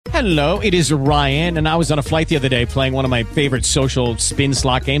Hello, it is Ryan, and I was on a flight the other day playing one of my favorite social spin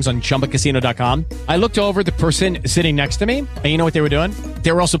slot games on ChumbaCasino.com. I looked over at the person sitting next to me, and you know what they were doing?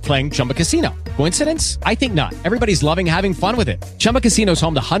 They were also playing Chumba Casino. Coincidence? I think not. Everybody's loving having fun with it. Chumba Casino is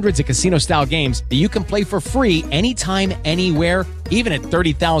home to hundreds of casino-style games that you can play for free anytime, anywhere, even at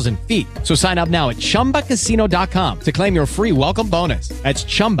 30,000 feet. So sign up now at ChumbaCasino.com to claim your free welcome bonus. That's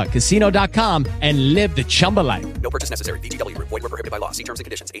ChumbaCasino.com and live the Chumba life. No purchase necessary. VGW. Void were prohibited by law. See terms and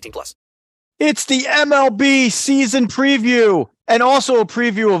conditions. 18+. It's the MLB season preview and also a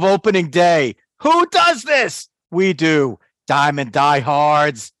preview of opening day. Who does this? We do. Diamond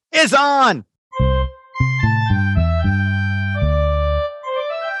Diehards is on.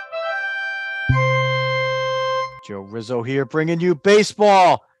 Joe Rizzo here bringing you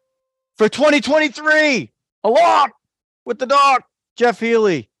baseball for 2023 along with the dog, Jeff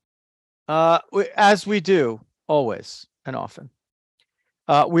Healy. As we do always and often,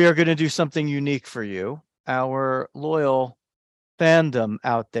 we are going to do something unique for you, our loyal fandom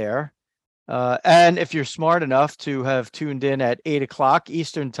out there. And if you're smart enough to have tuned in at 8 o'clock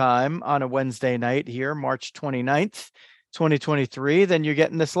Eastern time on a Wednesday night here, March 29th, 2023, then you're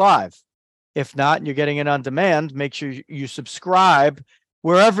getting this live. If not, and you're getting it on demand, make sure you subscribe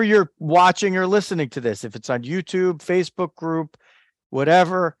wherever you're watching or listening to this. If it's on YouTube, Facebook group,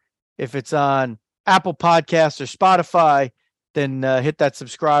 whatever, if it's on Apple Podcasts or Spotify, then hit that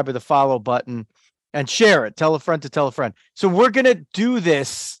subscribe or the follow button and share it. Tell a friend to tell a friend. So we're going to do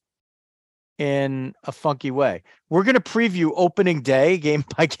this in a funky way. We're going to preview opening day game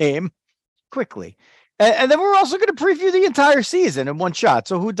by game quickly. And then we're also going to preview the entire season in one shot.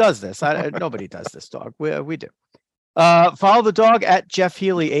 So who does this? Nobody does this, dog. We do. Follow the dog at Jeff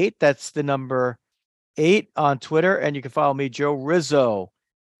Healy 8. That's the number 8 on Twitter. And you can follow me, Joe Rizzo,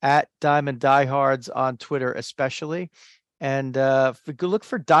 at Diamond Diehards on Twitter, especially. And if you go look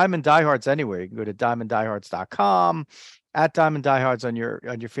for Diamond Diehards anywhere, you can go to diamonddiehards.com, at Diamond Diehards on your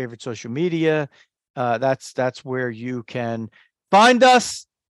favorite social media. That's where you can find us.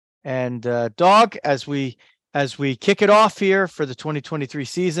 And dog, as we kick it off here for the 2023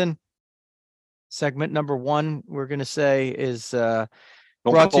 season, segment number 1, we're going to say is brought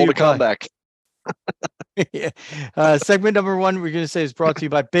to you by comeback. yeah. Segment number 1, we're going to say is brought to you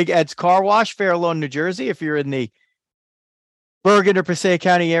by Big Ed's Car Wash, Fair Lawn, New Jersey. If you're in the Bergen or Passaic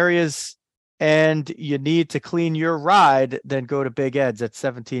County areas and you need to clean your ride, then go to Big Ed's at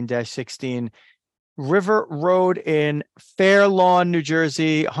 17-16 River Road in Fair Lawn, New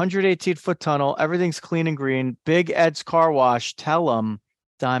Jersey, 118-foot tunnel. Everything's clean and green. Big Ed's Car Wash. Tell them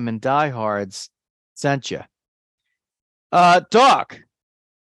Diamond Diehards sent you. Doc,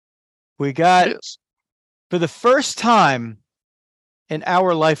 we got, for the first time in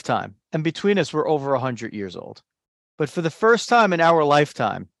our lifetime, and between us, we're over 100 years old, but for the first time in our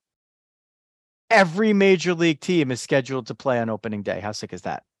lifetime, every major league team is scheduled to play on opening day. How sick is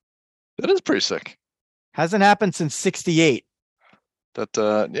that? That is pretty sick. Hasn't happened since 68.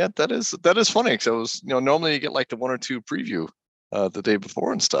 That is funny because it was, normally you get like the 1 or 2 preview the day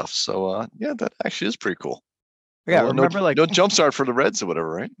before and stuff. So that actually is pretty cool. Yeah, remember no jump start for the Reds or whatever,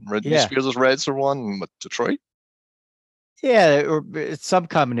 right? Yeah. Those Reds are one, and Detroit. Yeah, or it's some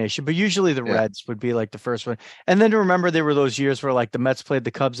combination, but usually the Reds would be like the first one. And then to remember, there were those years where like the Mets played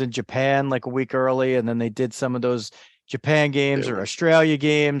the Cubs in Japan like a week early, and then they did some of those Japan games or Australia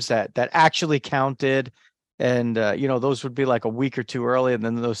games that actually counted. And, those would be like a week or 2 early, and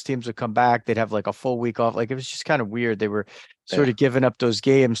then those teams would come back. They'd have like a full week off. Like it was just kind of weird. They were sort of giving up those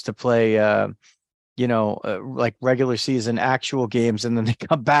games to play, like regular season actual games. And then they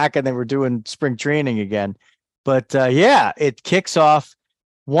come back and they were doing spring training again. But it kicks off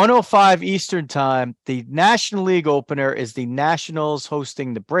 1:05 Eastern time. The National League opener is the Nationals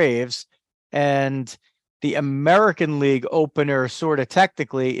hosting the Braves, and the American League opener, sort of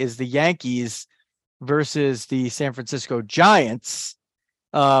technically, is the Yankees versus the San Francisco Giants.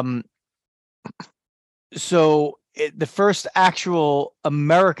 The first actual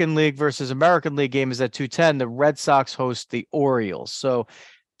American League versus American League game is at 2:10. The Red Sox host the Orioles. So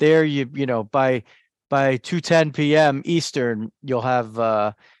there by 2:10 p.m. Eastern, you'll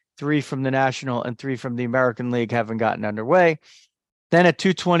have 3 from the National and 3 from the American League haven't gotten underway. Then at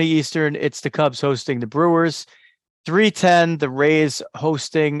 2:20 Eastern, it's the Cubs hosting the Brewers. 3:10, the Rays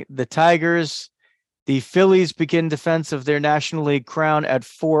hosting the Tigers. The Phillies begin defense of their National League crown at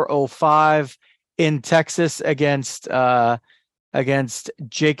 4:05 in Texas against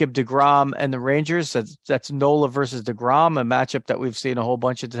Jacob deGrom and the Rangers. That's Nola versus deGrom, a matchup that we've seen a whole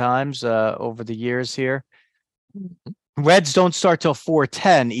bunch of times over the years here. Reds don't start till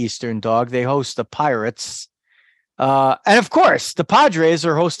 4:10 Eastern, dog. They host the Pirates. And of course, the Padres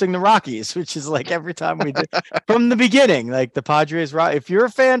are hosting the Rockies, which is like every time we do from the beginning. Like the Padres, if you're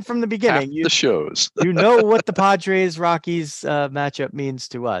a fan from the beginning, the shows. you know what the Padres Rockies matchup means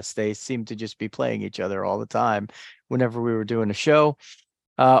to us. They seem to just be playing each other all the time whenever we were doing a show.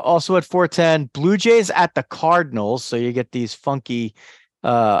 Also at 4:10, Blue Jays at the Cardinals. So you get these funky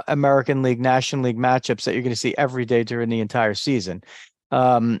American League, National League matchups that you're going to see every day during the entire season.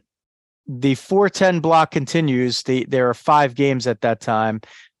 The 4:10 block continues. There are 5 games at that time.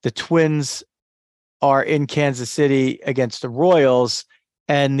 The Twins are in Kansas City against the Royals,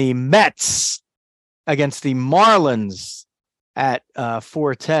 and the Mets against the Marlins at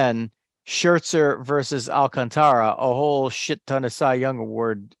 4:10. Scherzer versus Alcantara, a whole shit ton of Cy Young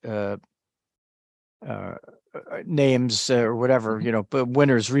Award names or whatever,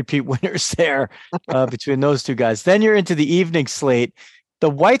 but repeat winners there between those two guys. Then you're into the evening slate. The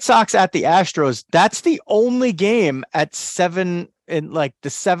White Sox at the Astros. That's the only game at 7 in like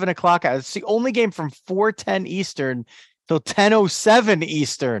the 7 o'clock. It's the only game from 4:10 Eastern till 10:07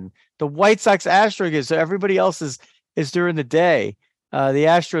 Eastern. The White Sox Astros game. So everybody else is during the day. The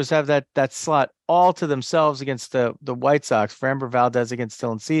Astros have that slot all to themselves against the White Sox. Framber Valdez against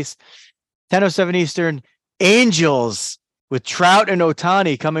Dylan Cease. 10:07 Eastern. Angels with Trout and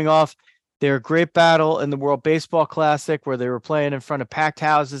Ohtani coming off their great battle in the World Baseball Classic where they were playing in front of packed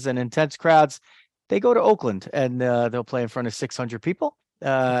houses and intense crowds. They go to Oakland and they'll play in front of 600 people.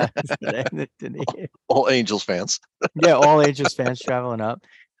 All Angels fans. Yeah, all Angels fans traveling up.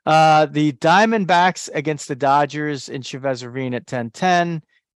 The Diamondbacks against the Dodgers in Chavez Ravine at 10:10.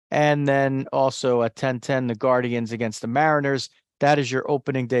 And then also at 10:10, the Guardians against the Mariners. That is your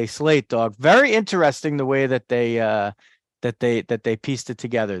opening day slate, dog. Very interesting the way that they pieced it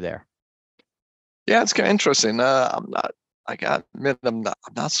together there. Yeah, it's kind of interesting. I'm not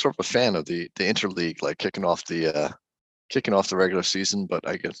sort of a fan of the interleague, like kicking off the regular season. But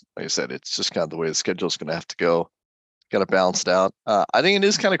I guess, like I said, it's just kind of the way the schedule is going to have to go. Got to balance it out. I think it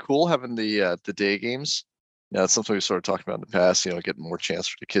is kind of cool having the day games. It's something we sort of talked about in the past. Getting more chance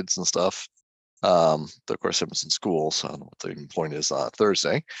for the kids and stuff. Of course, everyone's in school, so I don't know what the point is on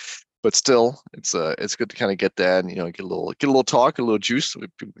Thursday. But still, it's good to kind of get that, and get a little talk, a little juice that we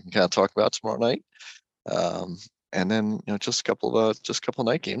can kind of talk about tomorrow night. And then just a couple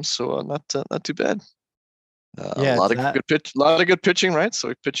night games, so not too bad. Yeah, a lot of good pitching, right?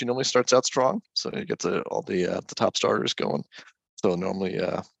 So pitching normally starts out strong, so you get all the top starters going. So normally,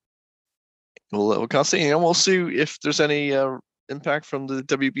 we'll kind of see. We'll see if there's any impact from the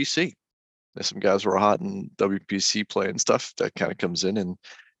WBC. There's some guys who are hot in WBC play and stuff that kind of comes in and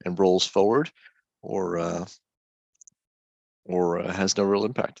rolls forward, or has no real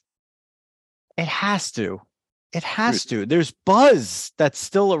impact. It has to. There's buzz that's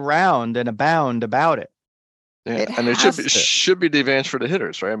still around and abound about it. Yeah, and it should be the advantage for the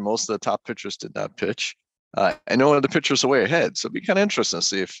hitters, right? Most of the top pitchers did not pitch. I know the pitchers are way ahead, so it'd be kind of interesting to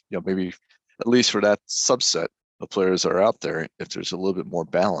see if maybe at least for that subset of players that are out there, if there's a little bit more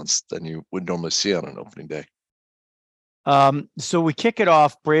balance than you would normally see on an opening day. So we kick it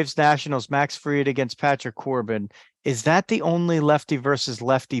off. Braves Nationals, Max Fried against Patrick Corbin. Is that the only lefty versus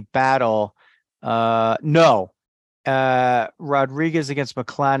lefty battle? No. Rodriguez against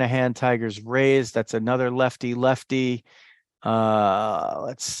McClanahan, Tigers Rays. That's another lefty. Let's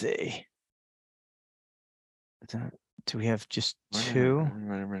see. Do we have just two?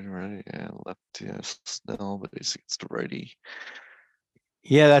 Ready. Yeah, lefty. Snell, but he's against the righty.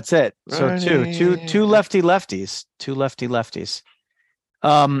 Yeah, that's it. So two lefty lefties.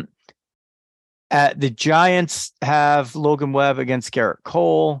 The Giants have Logan Webb against Garrett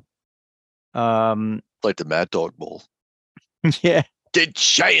Cole. Like the Mad Dog Bowl. Yeah. The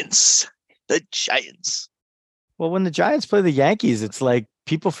Giants. Well, when the Giants play the Yankees, it's like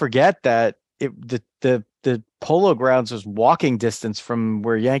people forget that the Polo Grounds was walking distance from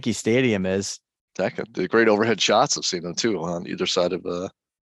where Yankee Stadium is. Exactly. The great overhead shots, I've seen them too on either side of the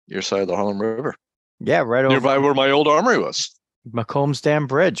Harlem River. Yeah, right over nearby where my old armory was. McCombs Dam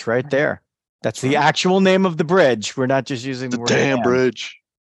Bridge, right there. That's the actual name of the bridge. We're not just using the word Dam Bridge.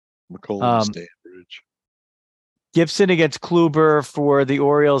 McCombs Dam Bridge. Gibson against Kluber for the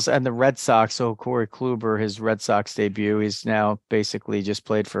Orioles and the Red Sox. So Corey Kluber, his Red Sox debut, he's now basically just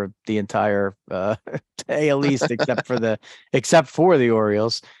played for the entire AL East except for the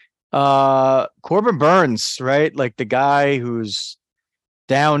Orioles. Corbin Burns, right? Like the guy who's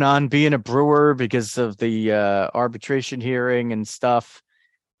down on being a Brewer because of the arbitration hearing and stuff.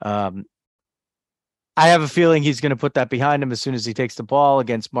 I have a feeling he's going to put that behind him as soon as he takes the ball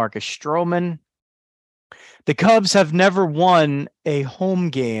against Marcus Stroman. The Cubs have never won a home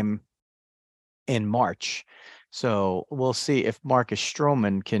game in March. So we'll see if Marcus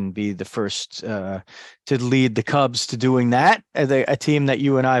Stroman can be the first to lead the Cubs to doing that. A team that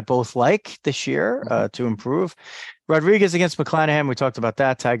you and I both like this year to improve. Rodriguez against McClanahan. We talked about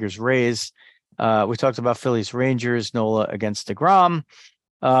that. Tigers Rays. We talked about Phillies Rangers. Nola against DeGrom.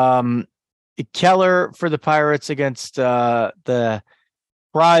 Keller for the Pirates against the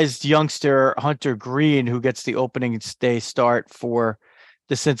prized youngster Hunter Green, who gets the opening day start for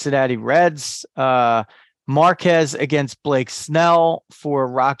the Cincinnati Reds. Marquez against Blake Snell for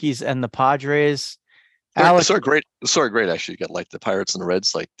Rockies and the Padres. Alex, sort of great actually. You got like the Pirates and the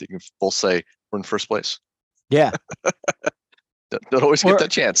Reds, like they can both say we're in first place. Yeah. Don't always get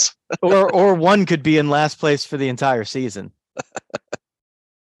that chance. or one could be in last place for the entire season.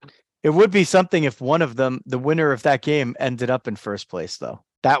 It would be something if one of them, the winner of that game, ended up in first place, though.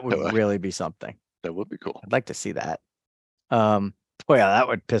 That would really be something. That would be cool. I'd like to see that. Boy, yeah, that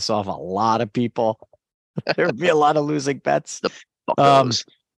would piss off a lot of people. There would be a lot of losing bets. Alek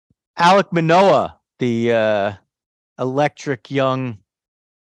Manoah, the electric young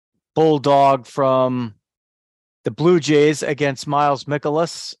bulldog from the Blue Jays against Miles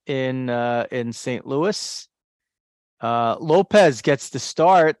Mikolas in St. Louis. Lopez gets the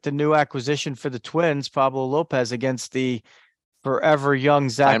start, the new acquisition for the Twins, Pablo Lopez against the forever young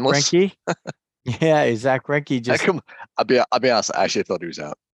Zach Greinke. Yeah, Zach Greinke just. I'll be honest. I actually thought he was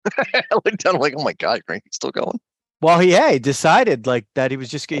out. I looked down, I'm like, oh my god, Greinke's still going. Well, he decided like that he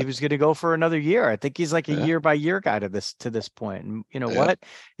was going to go for another year. I think he's like a year by year guy to this point. And you know what?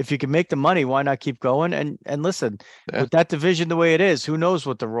 If you can make the money, why not keep going? And listen, with that division the way it is, who knows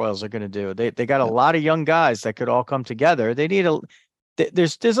what the Royals are going to do? They got a lot of young guys that could all come together. They need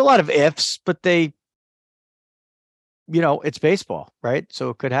there's a lot of ifs, but it's baseball, right?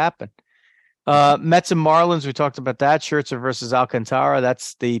 So it could happen. Mets and Marlins, we talked about that. Scherzer versus Alcantara.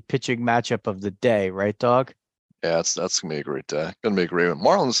 That's the pitching matchup of the day, right, dog? Yeah, that's gonna be a great one.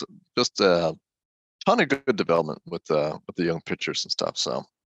 Marlins just a ton of good development with the young pitchers and stuff. So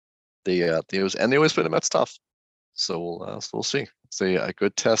they always play the Mets tough. So we'll see. It's a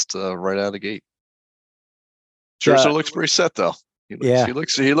good test right out of the gate. Scherzer looks pretty set though. He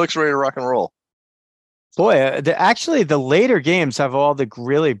looks ready to rock and roll. Boy, actually the later games have all the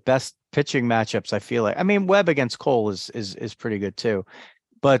really best pitching matchups. I feel like. I mean, Webb against Cole is pretty good too,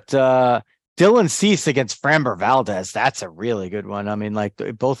 but. Dylan Cease against Framber Valdez. That's a really good one. I mean, like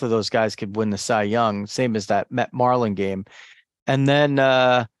both of those guys could win the Cy Young, same as that Met Marlin game. And then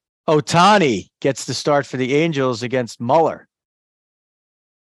Ohtani gets the start for the Angels against Muller.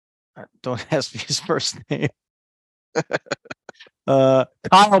 Don't ask me his first name.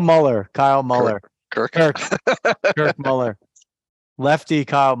 Kyle Muller. Kirk Muller. Lefty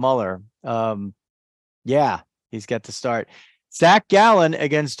Kyle Muller. Yeah, he's got to start. Zach Gallen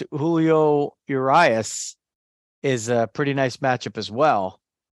against Julio Urias is a pretty nice matchup as well.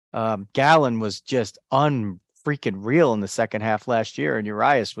 Gallen was just unfreaking real in the second half last year, and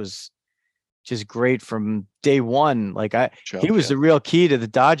Urias was just great from day one. Like he was the real key to the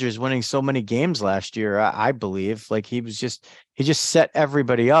Dodgers winning so many games last year. I believe like he just set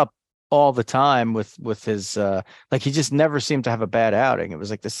everybody up all the time with his like he just never seemed to have a bad outing. It was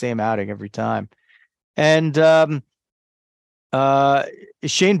like the same outing every time. And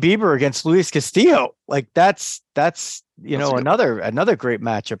Shane Bieber against Luis Castillo, like that's another great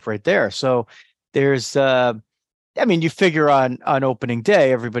matchup right there. So there's I mean, you figure on opening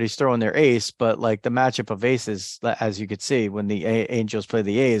day everybody's throwing their ace, but like the matchup of aces, as you could see when the Angels play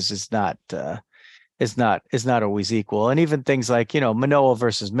the A's, is not always equal. And even things like Manoah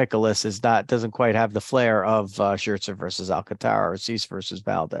versus Mikolas doesn't quite have the flair of Scherzer versus Alcantara or Cease versus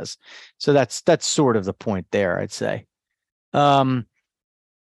Valdez. So that's sort of the point there, I'd say. How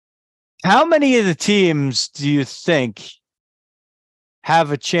many of the teams do you think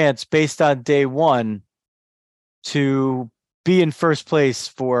have a chance based on day one to be in first place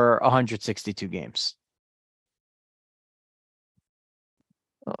for 162 games?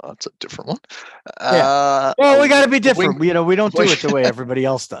 That's a different one. Yeah. Well, we got to be different. We don't do it the way everybody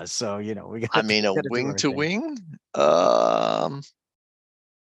else does. So, we got. I mean, a wing to wing.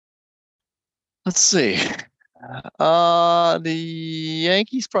 Let's see. The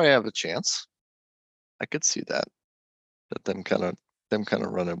Yankees probably have a chance. I could see that them kind of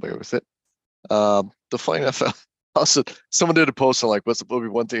running away with it. The Flying NFL. Also, someone did a post on like, what would be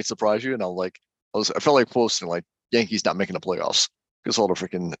one thing that surprise you? And I felt like posting like Yankees not making the playoffs because all the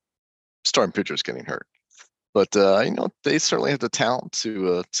freaking starting pitchers getting hurt. But they certainly have the talent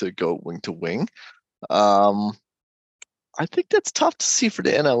to go wing to wing. I think that's tough to see for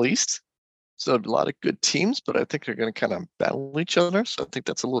the NL East. So a lot of good teams, but I think they're going to kind of battle each other. So I think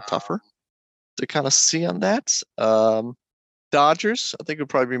that's a little tougher. to kind of see on that. Dodgers, I think would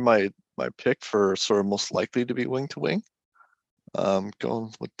probably be my pick for sort of most likely to be wing to wing.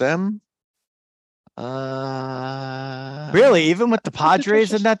 Going with them. Really, even with the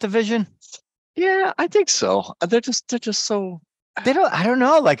Padres in that division? Yeah, I think so. They're just so. I don't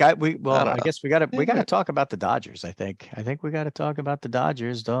know. Like I know. guess we gotta talk about the Dodgers. I think we gotta talk about the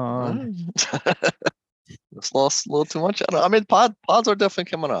Dodgers, dog. It's lost a little too much. I mean, pods are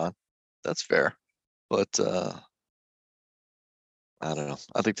definitely coming on. That's fair, but I don't know.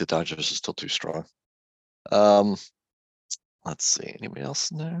 I think the Dodgers are still too strong. Let's see. Anybody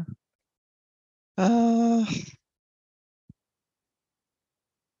else in there? I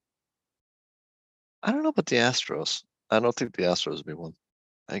don't know about the Astros. I don't think the Astros would be one.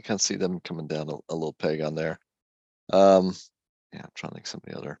 I can see them coming down a little peg on there. Yeah, I'm trying to think some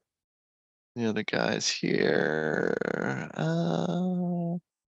of the other guys here. I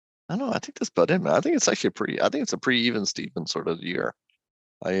don't know. I think that's about it, man. I think it's actually I think it's a pretty even Steven sort of year.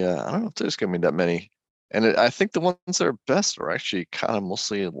 I don't know if there's gonna be that many. And I think the ones that are best are actually kind of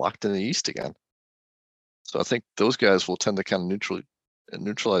mostly locked in the East again. So I think those guys will tend to kind of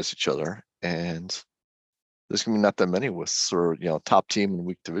neutralize each other, and there's gonna be not that many with sort of top team and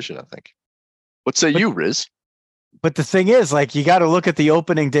weak division. I think. What say you, Riz? But the thing is, like, you got to look at the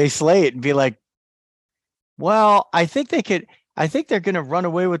opening day slate and be like, well, I think they're going to run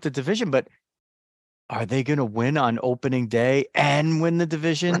away with the division, but are they going to win on opening day and win the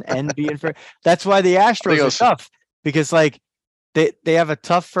division and be in for? That's why the Astros are tough, because like they have a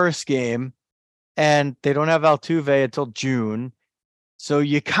tough first game and they don't have Altuve until June. So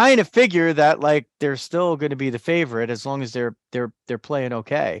you kind of figure that like they're still going to be the favorite as long as they're playing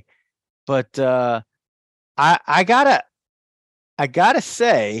okay. But I gotta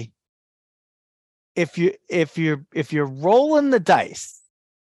say, if you're rolling the dice,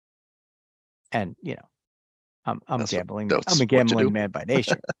 and I'm a gambling man by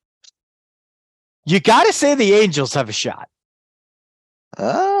nature. You gotta say the Angels have a shot.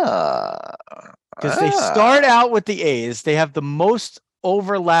 Because they start out with the A's. They have the most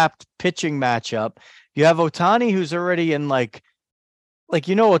overlapped pitching matchup. You have Ohtani, who's already in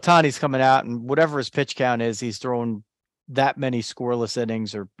Ohtani's coming out, and whatever his pitch count is, he's throwing that many scoreless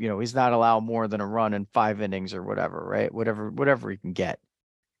innings, or he's not allowed more than a run in 5 innings or whatever, right? Whatever he can get.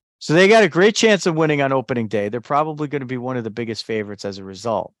 So they got a great chance of winning on opening day. They're probably going to be one of the biggest favorites as a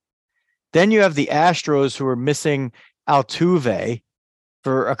result. Then you have the Astros, who are missing Altuve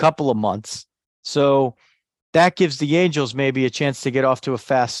for a couple of months. So that gives the Angels maybe a chance to get off to a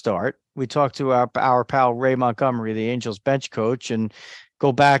fast start. We talked to our pal Ray Montgomery, the Angels bench coach, and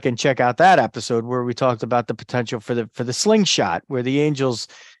go back and check out that episode where we talked about the potential for the slingshot, where the Angels,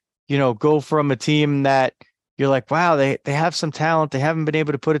 go from a team that you're like, wow, they have some talent. They haven't been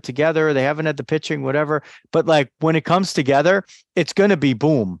able to put it together. They haven't had the pitching, whatever. But like when it comes together, it's going to be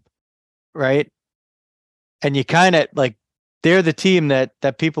boom, right? And you kind of like, they're the team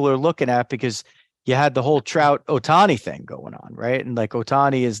that people are looking at because you had the whole Trout Ohtani thing going on, right? And like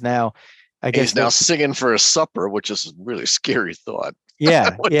Ohtani is now, I guess he's now singing for his supper, which is a really scary thought.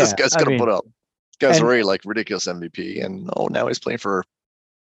 Yeah, what this guy's gonna put up. This guy's already like ridiculous MVP, and now he's playing for,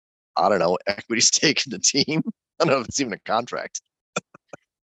 I don't know, equity stake in the team. I don't know if it's even a contract.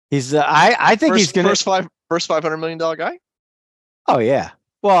 He's I think he's gonna first $500 million guy. Oh yeah.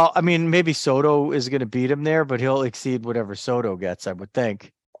 Well, I mean, maybe Soto is gonna beat him there, but he'll exceed whatever Soto gets, I would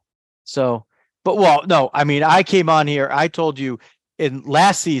think. So, but no, I mean, I came on here, I told you in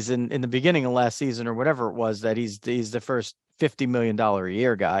the beginning of last season or whatever it was, that he's the first $50 million a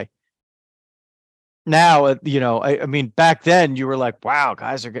year guy. Now, I mean, back then you were like, wow,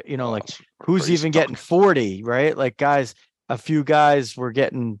 guys are, like who's even getting 40, right? Like a few guys were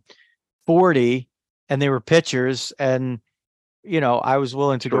getting 40 and they were pitchers, and, I was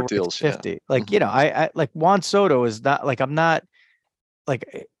willing to go deals, 50. Yeah. Like, mm-hmm. I like Juan Soto is not like, I'm not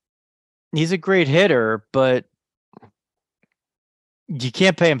like, he's a great hitter, but you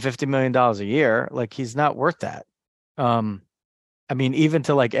can't pay him $50 million a year. Like, he's not worth that. I mean, even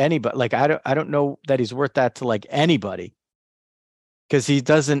to like anybody, like I don't know that he's worth that to like anybody, because he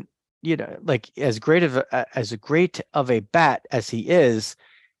doesn't, like as great of a bat as he is,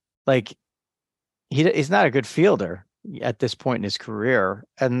 like he's not a good fielder at this point in his career,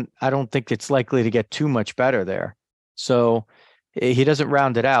 and I don't think it's likely to get too much better there. So he doesn't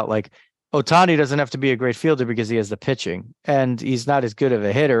round it out. Like Ohtani doesn't have to be a great fielder because he has the pitching, and he's not as good of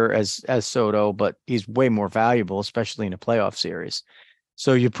a hitter as Soto, but he's way more valuable, especially in a playoff series.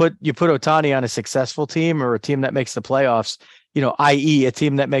 So you put Ohtani on a successful team or a team that makes the playoffs, i.e. a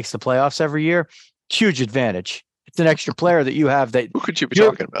team that makes the playoffs every year, huge advantage. It's an extra player that you have that Who could you be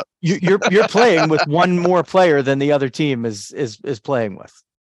talking about? You're playing with one more player than the other team is playing with.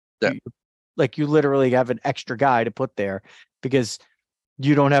 Yeah. You literally have an extra guy to put there because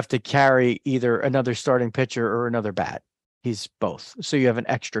you don't have to carry either another starting pitcher or another bat. He's both. So you have an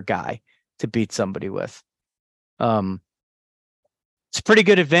extra guy to beat somebody with. It's a pretty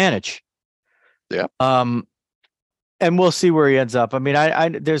good advantage. Yeah. And we'll see where he ends up. I mean, I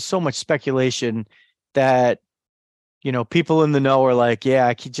there's so much speculation that, people in the know are like, yeah,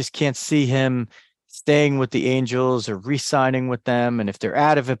 I just can't see him staying with the Angels or re-signing with them. And if they're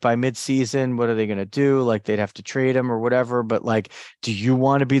out of it by midseason, what are they going to do? Like, they'd have to trade him or whatever. But like, do you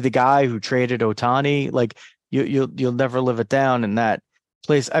want to be the guy who traded Ohtani? Like, you'll never live it down in that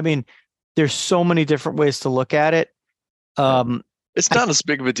place. I mean, there's so many different ways to look at it. It's not as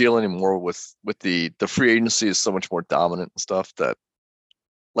big of a deal anymore with the free agency is so much more dominant and stuff that,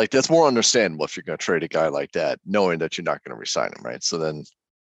 like, that's more understandable if you're going to trade a guy like that, knowing that you're not going to re-sign him, right? So then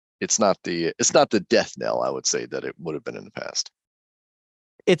it's not the death knell, I would say, that it would have been in the past.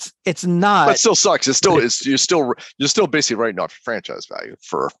 It's not. But it still sucks. You're still basically writing off your franchise value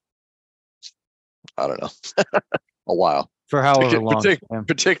for, I don't know, a while. For however long,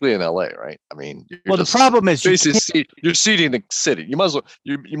 particularly in LA, right? I mean, the problem is you're seeding the city. You might as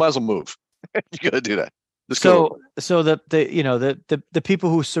well move. You got to do that. So the people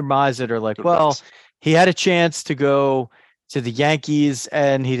who surmise it are like, well, he had a chance to go to the Yankees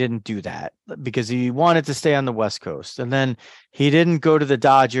and he didn't do that because he wanted to stay on the West Coast, and then he didn't go to the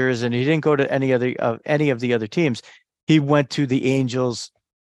Dodgers and he didn't go to any of the other teams. He went to the Angels,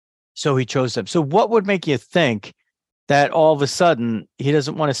 so he chose them. So what would make you think that all of a sudden he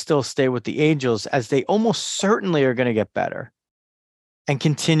doesn't want to still stay with the Angels, as they almost certainly are going to get better and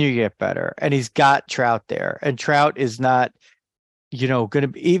continue to get better? And he's got Trout there, and Trout is not, going to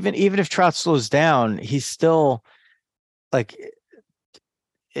be, even if Trout slows down, he's still like,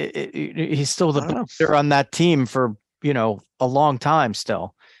 he's still the pitcher on that team for, a long time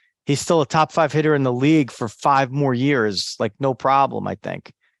still. He's still a top 5 hitter in the league for 5 more years, like no problem, I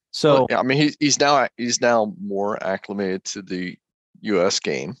think. So well, yeah, I mean, he's now more acclimated to the U.S.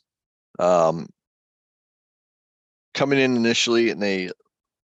 game. Coming in initially in a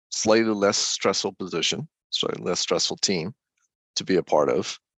slightly less stressful position, slightly less stressful team to be a part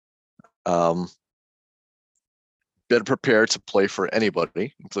of. Better prepared to play for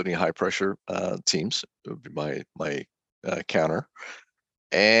anybody, including high pressure teams. It would be my counter.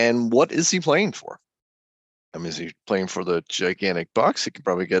 And what is he playing for? I mean, is he playing for the gigantic bucks? He could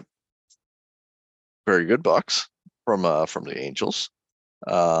probably get very good bucks from the Angels.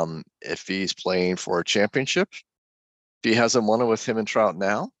 If he's playing for a championship, if he hasn't won it with him and Trout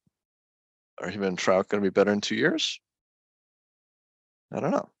now, are him and Trout going to be better in 2 years? I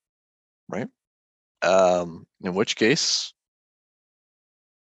don't know, right? In which case,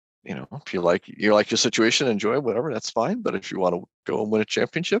 if you like your situation, enjoy whatever, that's fine. But if you want to go and win a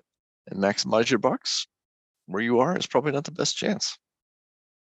championship and maximize your bucks, where you are is probably not the best chance.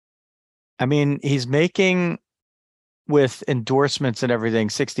 I mean, he's making, with endorsements and everything,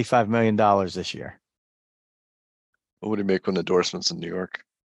 $65 million this year. What would he make with endorsements in New York?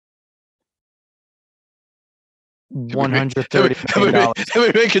 $130 million.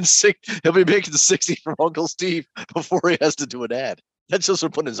 He'll be making 60 from Uncle Steve before he has to do an ad. That's just for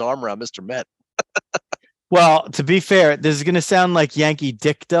putting his arm around Mr. Met. Well, to be fair, this is going to sound like Yankee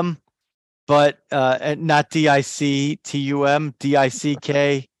dictum, but not DICTUM,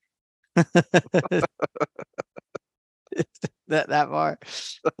 DICK. that far.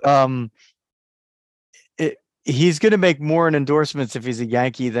 He's going to make more in endorsements if he's a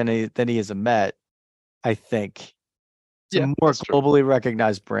Yankee than he is a Met, I think. It's a more globally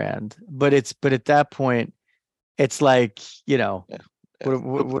recognized brand, but at that point, it's like, to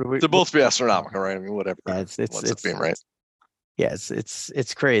both be astronomical, right? I mean, whatever. Yeah, it's being right. Yes,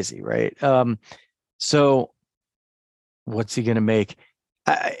 it's crazy, right? So what's he gonna make?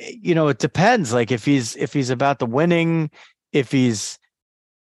 It depends. Like if he's about the winning, if he's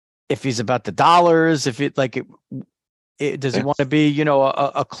about the dollars, does he want to be,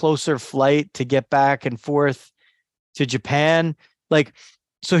 a closer flight to get back and forth to Japan? Like,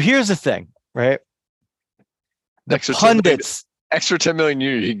 so here's the thing, right? The pundits. Extra 10 million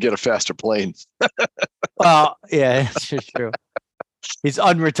you can get a faster plane. Well, yeah, it's true. He's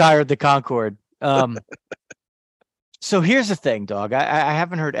unretired the Concorde. So here's the thing, dog. I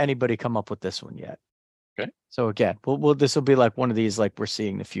haven't heard anybody come up with this one yet. Okay. So again, this will be like one of these, like, we're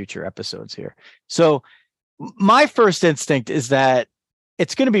seeing the future episodes here. So my first instinct is that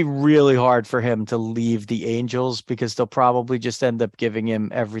it's going to be really hard for him to leave the Angels because they'll probably just end up giving him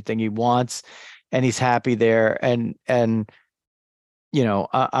everything he wants. and he's happy there. And I'm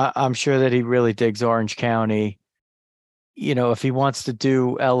sure that he really digs Orange County. If he wants to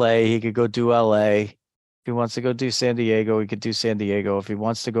do LA, he could go do LA. If he wants to go do San Diego, he could do San Diego. If he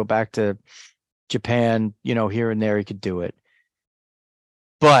wants to go back to Japan, here and there, he could do it.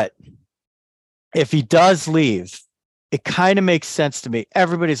 But if he does leave, it kind of makes sense to me.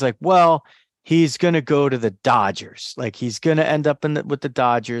 Everybody's like, well, he's going to go to the Dodgers. Like he's going to end up with the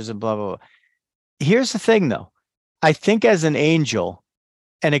Dodgers and blah, blah, blah. Here's the thing, though. I think as an Angel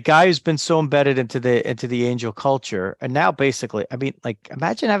and a guy who's been so embedded into the Angel culture, and now basically, I mean, like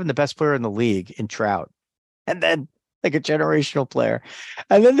imagine having the best player in the league in Trout, and then like a generational player,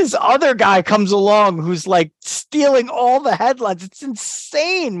 and then this other guy comes along who's like stealing all the headlines. It's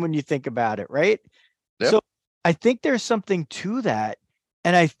insane when you think about it, right? Yep. So I think there's something to that,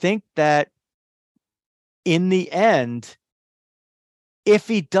 and I think that in the end, if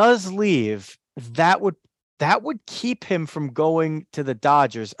he does leave, that would keep him from going to the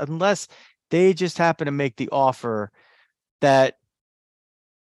Dodgers unless they just happen to make the offer that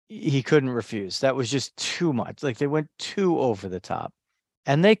he couldn't refuse. That was just too much. Like they went too over the top,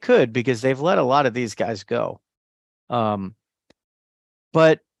 and they could because they've let a lot of these guys go.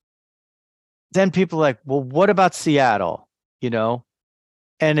 But then people are like, well, what about Seattle?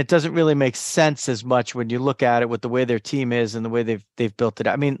 And it doesn't really make sense as much when you look at it with the way their team is and the way they've built it.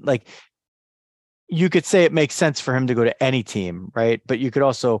 I mean, like you could say it makes sense for him to go to any team, right? But you could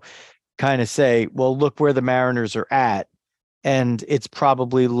also kind of say, well, look where the Mariners are at. And it's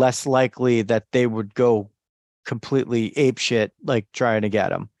probably less likely that they would go completely apeshit, like trying to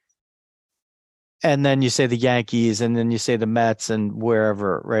get him. And then you say the Yankees, and then you say the Mets and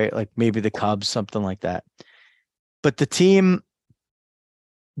wherever, right? Like maybe the Cubs, something like that. But the team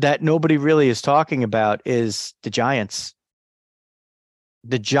that nobody really is talking about is the Giants.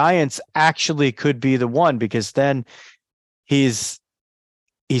 The Giants actually could be the one because then he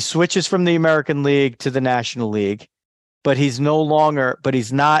switches from the American League to the National League, but he's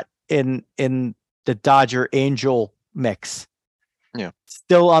not in the Dodger Angel mix. Yeah.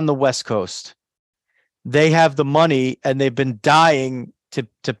 Still on the West Coast. They have the money and they've been dying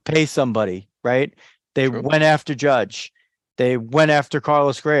to pay somebody, right? They went after Judge. They went after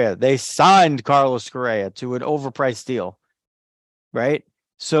Carlos Correa. They signed Carlos Correa to an overpriced deal, right?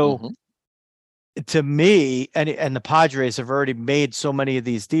 So to me, and the Padres have already made so many of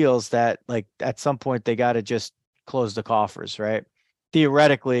these deals that like at some point they got to just close the coffers, right?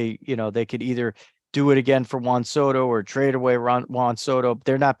 Theoretically, they could either do it again for Juan Soto or trade away Juan Soto.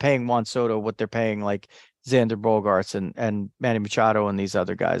 They're not paying Juan Soto what they're paying like Xander Bogaerts and Manny Machado and these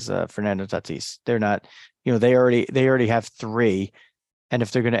other guys, Fernando Tatis. They're not, they already have three. And if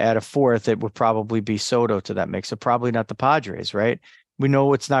they're going to add a fourth, it would probably be Soto to that mix. So probably not the Padres, right? We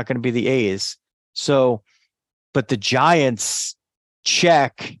know it's not going to be the A's. So, but the Giants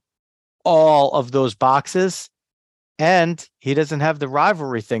check all of those boxes, and he doesn't have the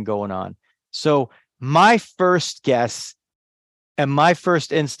rivalry thing going on. So my first guess and my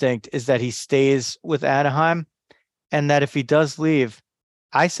first instinct is that he stays with Anaheim, and that if he does leave,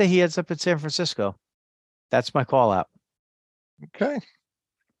 I say he ends up in San Francisco. That's my call out. Okay.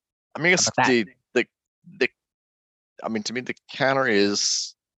 I mean, I guess to me, the counter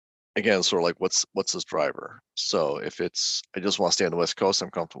is, again, sort of like what's his driver? So if it's, I just want to stay on the West Coast,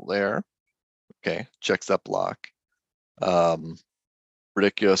 I'm comfortable there. Okay. Checks that block.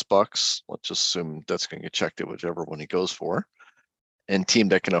 Ridiculous bucks. Let's just assume that's going to get checked at whichever one he goes for, and team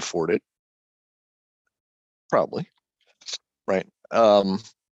that can afford it. Probably. Right. The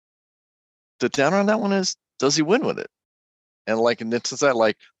downer on that one is, does he win with it? And it's that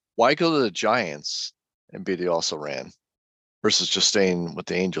like, why go to the Giants and be the also ran versus just staying with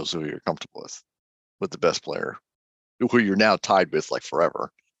the Angels, who you're comfortable with the best player, who you're now tied with like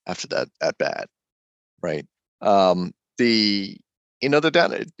forever after that at bat, right? The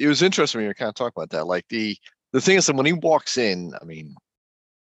down. It was interesting when you were kind of talking about that. Like the thing is that when he walks in, I mean,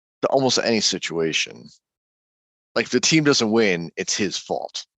 to almost any situation, like if the team doesn't win, it's his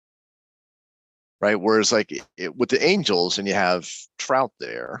fault, right? Whereas like with the Angels, and you have Trout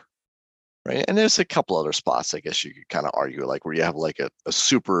there, right? And there's a couple other spots, I guess you could kind of argue, like where you have like a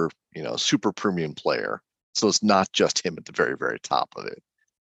super, super premium player. So it's not just him at the very, very top of it.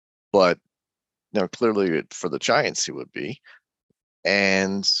 But clearly for the Giants, he would be.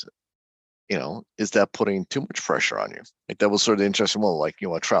 And, is that putting too much pressure on you? Like that was sort of the interesting one, like,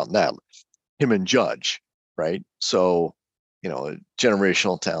 Trout and that, him and Judge, right? So,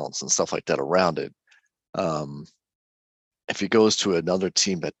 generational talents and stuff like that around it. If he goes to another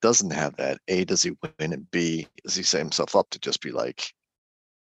team that doesn't have that, A, does he win? And B, does he set himself up to just be like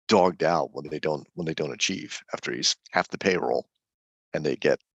dogged out when they don't achieve after he's half the payroll, and they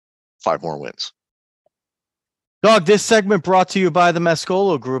get 5 more wins. Dog, this segment brought to you by the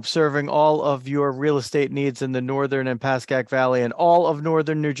Mascolo Group, serving all of your real estate needs in the Northern and Pascack Valley and all of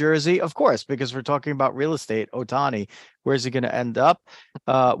Northern New Jersey. Of course, because we're talking about real estate. Ohtani, where's he going to end up?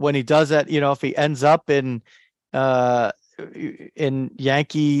 When he does that, if he ends up in Yankee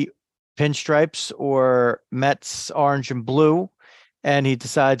pinstripes or Mets orange and blue, and he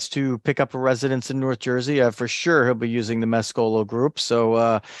decides to pick up a residence in North Jersey, for sure he'll be using the Mascolo Group.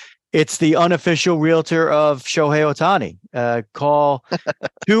 So, it's the unofficial realtor of Shohei Ohtani. Call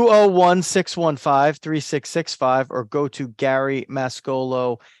 201-615-3665 or go to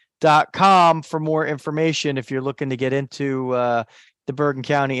GaryMascolo.com for more information if you're looking to get into the Bergen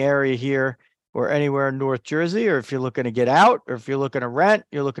County area here or anywhere in North Jersey, or if you're looking to get out, or if you're looking to rent,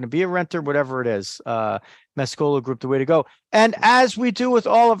 you're looking to be a renter, whatever it is. Mascolo Group, the way to go. And as we do with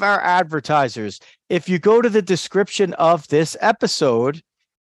all of our advertisers, if you go to the description of this episode,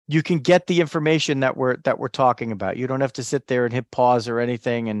 you can get the information that we're talking about. You don't have to sit there and hit pause or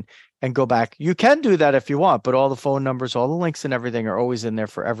anything and go back. You can do that if you want, but all the phone numbers, all the links and everything are always in there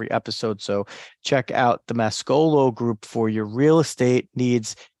for every episode. So check out the Mascolo Group for your real estate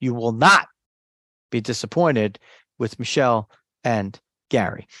needs. You will not be disappointed with Michelle and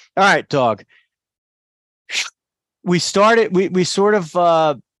Gary. All right, dog. We sort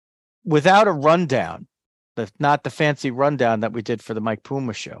of without a rundown. Not the fancy rundown that we did for the Mike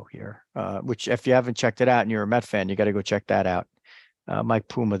Puma show here, which if you haven't checked it out and you're a Met fan, you got to go check that out. Mike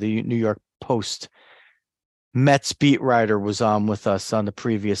Puma, the New York Post Mets beat writer, was on with us on the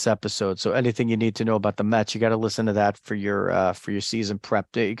previous episode. So anything you need to know about the Mets, you got to listen to that for your season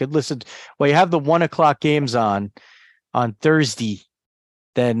prep. You could listen. Well, you have the 1:00 games on Thursday.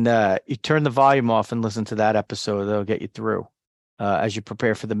 Then you turn the volume off and listen to that episode. That'll get you through. As you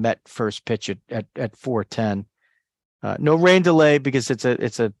prepare for the Met first pitch at 4:10. No rain delay because it's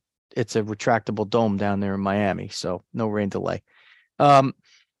a retractable dome down there in Miami, so no rain delay.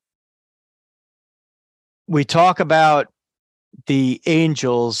 We talk about the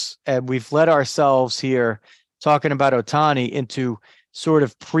Angels, and we've led ourselves here talking about Ohtani into sort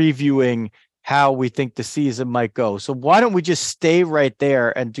of previewing how we think the season might go. So why don't we just stay right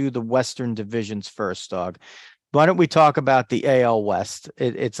there and do the Western divisions first, dog? Why don't we talk about the AL West?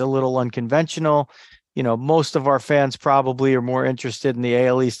 It's a little unconventional. Most of our fans probably are more interested in the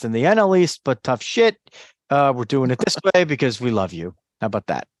AL East than the NL East, but tough shit. We're doing it this way because we love you. How about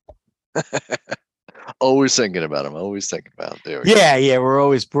that? Always thinking about him. Always thinking about him. There we go. Yeah. We're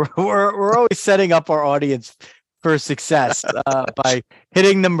always setting up our audience for success by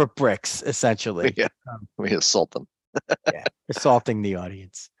hitting them with bricks, essentially. Yeah. We assault them. Yeah, assaulting the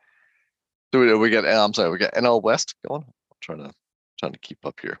audience. We got NL West going. I'm trying to keep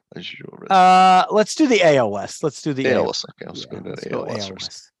up here as usual. Let's do the AL West. Let's do the AL West. Okay, let's go to the AL West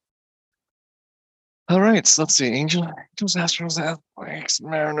first. All right, so let's see. Angels, Astros, Athletics,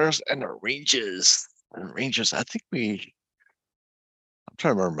 Mariners, and the Rangers. I think I'm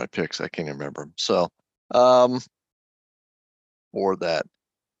trying to remember my picks. I can't remember them. So, for that,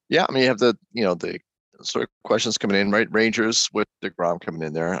 yeah. I mean, you have the sort of questions coming in, right? Rangers with DeGrom coming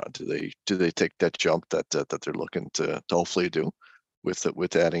in there. Do they take that jump that they're looking to hopefully do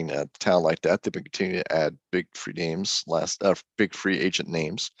with adding a talent like that? They've been continuing to add big free big free agent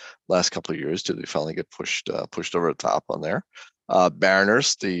names last couple of years. Do they finally get pushed over the top on there?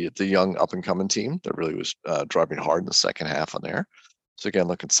 Mariners, the young up and coming team that really was driving hard in the second half on there. So again,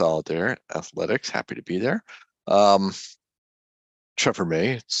 looking solid there. Athletics, happy to be there. Trevor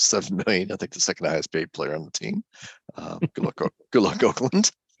May, $7 million. I think the second highest paid player on the team. Good luck,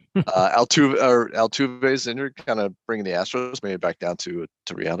 Oakland. Altuve's injured, kind of bringing the Astros maybe back down to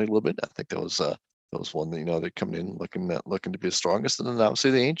reality a little bit. I think that was one that they're coming in looking to be the strongest, and then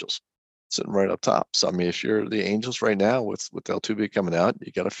obviously the Angels sitting right up top. So I mean, if you're the Angels right now with Altuve coming out,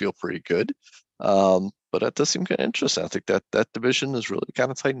 you got to feel pretty good. But that does seem kind of interesting. I think that division is really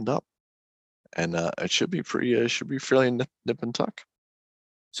kind of tightened up, and it should be fairly nip and tuck.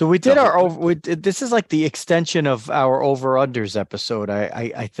 So we did this is like the extension of our over-unders episode,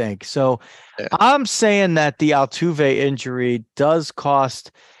 I think. So yeah. I'm saying that the Altuve injury does cost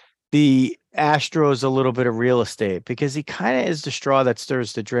the Astros a little bit of real estate because he kind of is the straw that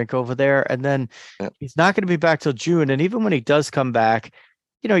stirs the drink over there. And then he's not going to be back till June. And even when he does come back,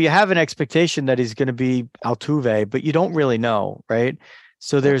 you have an expectation that he's going to be Altuve, but you don't really know, right?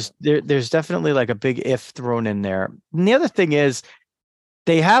 So there's definitely like a big if thrown in there. And the other thing is,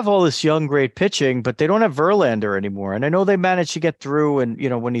 they have all this young, great pitching, but they don't have Verlander anymore. And I know they managed to get through and,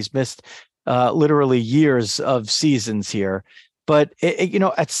 when he's missed literally years of seasons here, but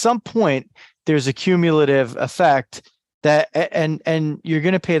at some point there's a cumulative effect that, and you're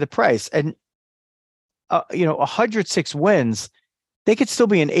going to pay the price. And 106 wins, they could still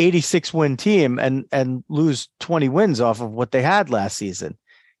be an 86 win team and lose 20 wins off of what they had last season.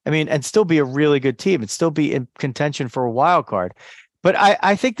 I mean, and still be a really good team and still be in contention for a wild card. But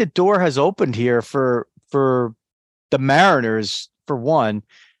I think the door has opened here for the Mariners, for one,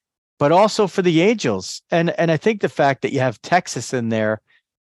 but also for the Angels. And I think the fact that you have Texas in there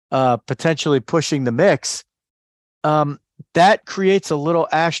potentially pushing the mix, that creates a little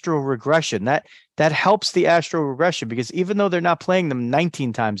astral regression. That helps the astral regression, because even though they're not playing them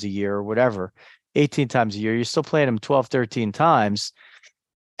 19 times a year or whatever, 18 times a year, you're still playing them 12, 13 times.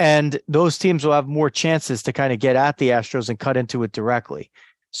 And those teams will have more chances to kind of get at the Astros and cut into it directly.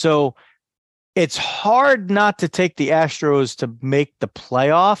 So it's hard not to take the Astros to make the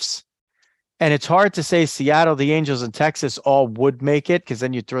playoffs. And it's hard to say Seattle, the Angels, and Texas all would make it, because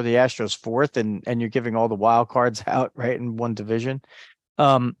then you throw the Astros fourth and you're giving all the wild cards out, right, in one division.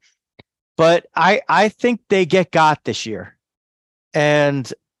 But I think they get got this year.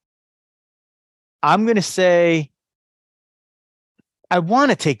 And I'm going to say I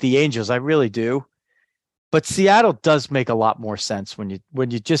want to take the Angels. I really do. But Seattle does make a lot more sense when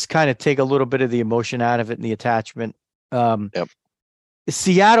you just kind of take a little bit of the emotion out of it and the attachment. Yep.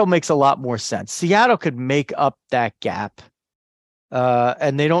 Seattle makes a lot more sense. Seattle could make up that gap.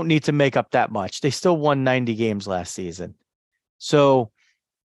 And they don't need to make up that much. They still won 90 games last season. So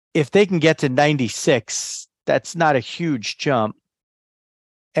if they can get to 96, that's not a huge jump.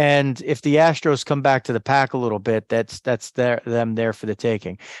 And if the Astros come back to the pack a little bit, that's them there for the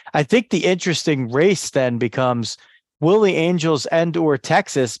taking. I think the interesting race then becomes, will the Angels and or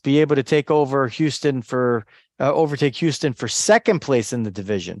Texas be able to take over Houston overtake Houston for second place in the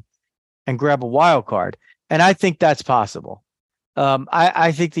division and grab a wild card? And I think that's possible.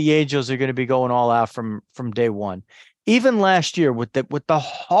 I think the Angels are going to be going all out from day one. Even last year with the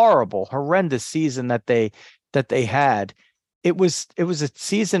horrendous season that they had, it was a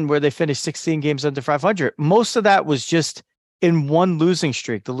season where they finished 16 games under 500. Most of that was just in one losing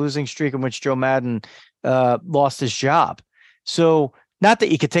streak, the losing streak in which Joe Madden lost his job. So not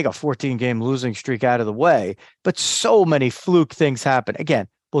that you could take a 14-game losing streak out of the way, but so many fluke things happen. Again,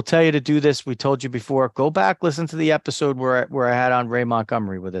 we'll tell you to do this. We told you before. Go back, listen to the episode where I had on Ray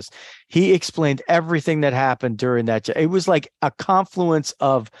Montgomery with us. He explained everything that happened during that. It was like a confluence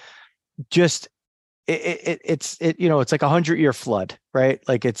of just it's like 100-year flood, right?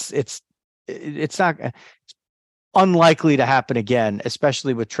 Like it's unlikely to happen again,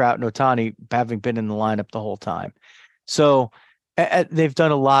 especially with Trout and Ohtani having been in the lineup the whole time. So they've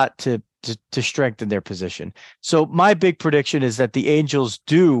done a lot to strengthen their position. So my big prediction is that the Angels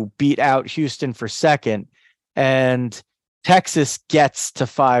do beat out Houston for second, and Texas gets to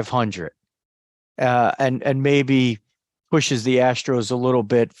 500, and maybe pushes the Astros a little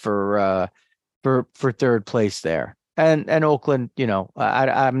bit for third place there. And Oakland,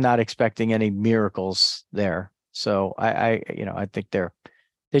 I'm not expecting any miracles there. So I think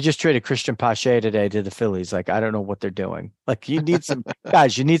they just traded Christian Pache today to the Phillies. Like, I don't know what they're doing. Like, you need some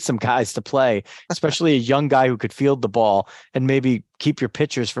guys. You need some guys to play, especially a young guy who could field the ball and maybe keep your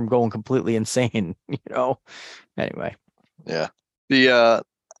pitchers from going completely insane. Anyway. Yeah.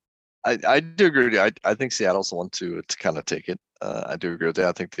 I do agree with you. I think Seattle's the one to kind of take it. I do agree with that.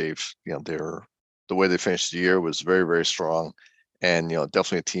 I think the way they finished the year was very, very strong, and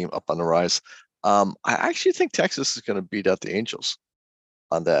definitely a team up on the rise. I actually think Texas is going to beat out the Angels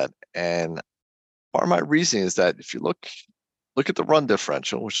on that. And part of my reasoning is that if you look at the run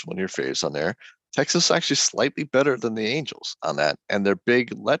differential, which is one of your favorites on there, Texas is actually slightly better than the Angels on that. And their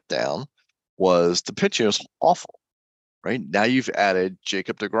big letdown was the pitching was awful, right? Now you've added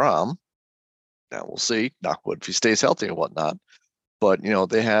Jacob deGrom. Now we'll see, knock wood, if he stays healthy and whatnot. But,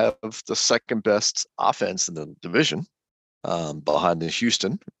 they have the second best offense in the division behind the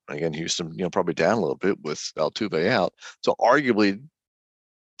Houston. Again, Houston, probably down a little bit with Altuve out. So arguably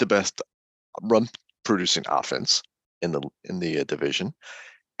the best run producing offense in the division.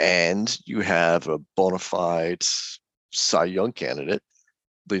 And you have a bona fide Cy Young candidate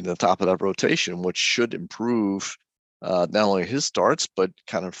leading the top of that rotation, which should improve not only his starts, but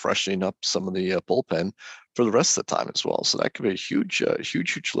kind of freshening up some of the bullpen for the rest of the time as well. So that could be a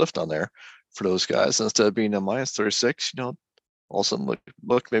huge lift on there for those guys. And instead of being a minus 36, all of a sudden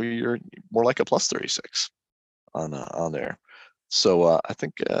look, maybe you're more like a plus 36 on there. So I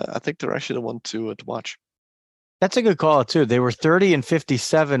think they're actually the one to watch. That's a good call too. They were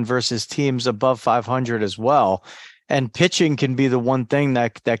 30-57 versus teams above 500 as well. And pitching can be the one thing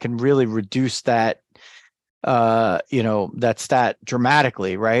that can really reduce that that stat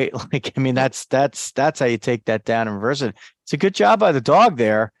dramatically, right? Like, I mean, that's how you take that down and reverse it. It's a good job by the dog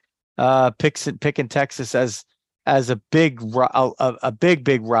there. Picking Texas as a big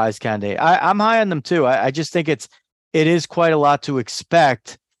rise candidate. I'm high on them too. I just think it is quite a lot to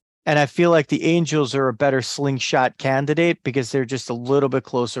expect. And I feel like the Angels are a better slingshot candidate because they're just a little bit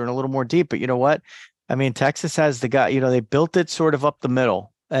closer and a little more deep. But you know what? I mean, Texas has the guy, they built it sort of up the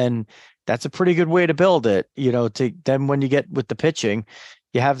middle, and that's a pretty good way to build it, to then when you get with the pitching,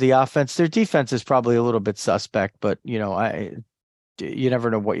 you have the offense. Their defense is probably a little bit suspect, but you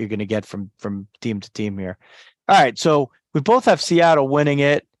never know what you're going to get from team to team here. All right. So we both have Seattle winning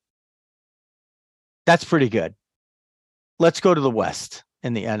it. That's pretty good. Let's go to the West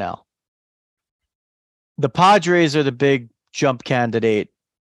in the NL. The Padres are the big jump candidate.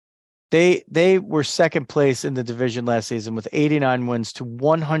 They were second place in the division last season with 89 wins to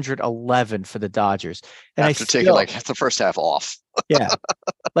 111 for the Dodgers. And after taking like the first half off. Yeah.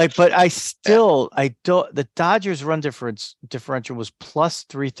 But I don't. The Dodgers run differential was plus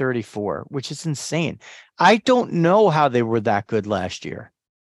 334, which is insane. I don't know how they were that good last year.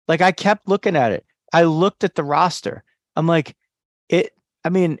 Like, I kept looking at it. I looked at the roster. I'm like,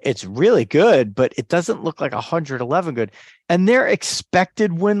 it's really good, but it doesn't look like 111 good. And their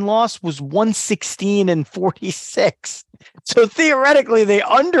expected win-loss was 116 and 46. So theoretically, they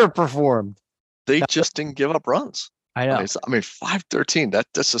underperformed. They just didn't give up runs. I know. 513.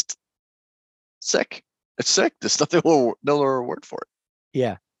 That's just sick. It's sick. There's nothing no other word for it.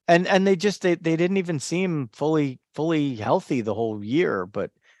 Yeah. And they didn't even seem fully healthy the whole year,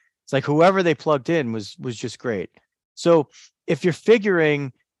 but it's like whoever they plugged in was just great. So if you're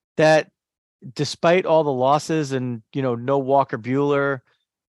figuring that despite all the losses and, no Walker Buehler,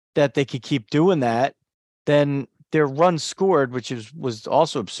 that they could keep doing that, then their runs scored, which was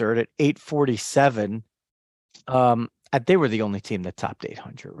also absurd at 847. They were the only team that topped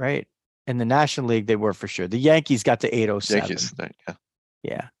 800, right? In the National League, they were for sure. The Yankees got to 807. Yankees, yeah.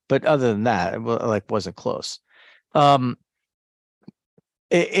 Yeah. But other than that, it wasn't close. You're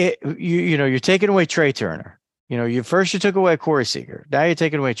taking away Trey Turner. You took away Corey Seager. Now you're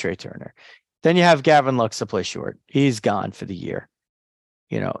taking away Trey Turner. Then you have Gavin Lux to play short. He's gone for the year.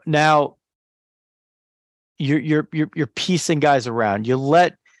 Now you're piecing guys around. You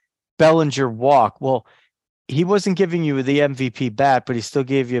let Bellinger walk. Well, he wasn't giving you the MVP bat, but he still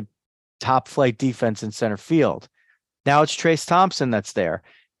gave you top flight defense in center field. Now it's Trace Thompson that's there.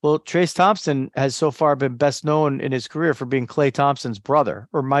 Well, Trace Thompson has so far been best known in his career for being Klay Thompson's brother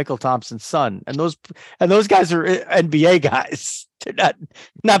or Michael Thompson's son. And those guys are NBA guys. They're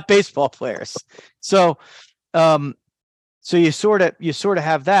not baseball players. So you sort of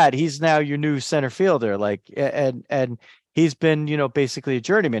have that. He's now your new center fielder, and he's been, basically a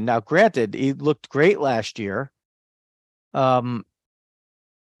journeyman. Now, granted, he looked great last year. But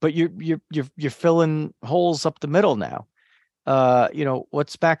you're filling holes up the middle now.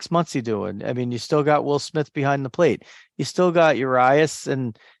 What's Max Muncy doing? I mean, you still got Will Smith behind the plate. You still got Urias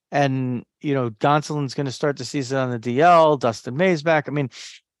and Gonsolin's going to start the season on the DL. Dustin May's back. I mean,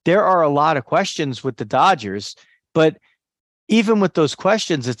 there are a lot of questions with the Dodgers, but even with those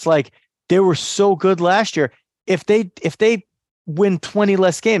questions, it's like they were so good last year. If they win 20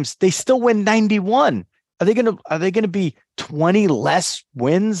 less games, they still win 91. Are they going to be 20 less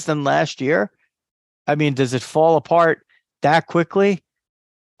wins than last year? I mean, does it fall apart that quickly?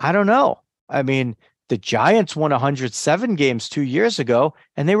 I don't know. I mean, the Giants won 107 games 2 years ago,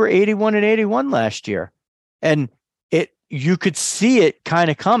 and they were 81 and 81 last year. And you could see it kind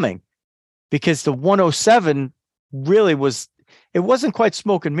of coming because the 107 really it wasn't quite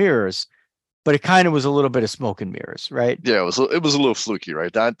smoke and mirrors, but it kind of was a little bit of smoke and mirrors, right? Yeah, it was a little fluky,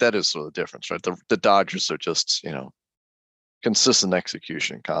 right? That is sort of the difference, right? The Dodgers are just, consistent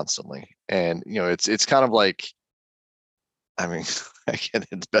execution constantly. And, it's kind of like, I mean, again,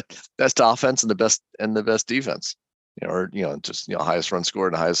 it's best offense and the best defense, just highest run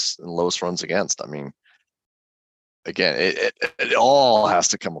scored and highest and lowest runs against. I mean, again, it all has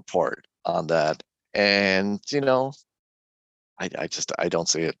to come apart on that, and I don't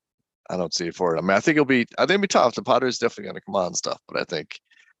see it. I don't see it for it. I mean, I think it'll be tough. The Padres definitely going to come on and stuff, but I think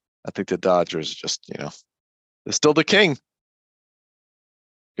the Dodgers just they're still the king.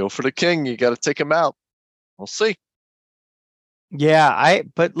 Go for the king. You got to take him out. We'll see. Yeah,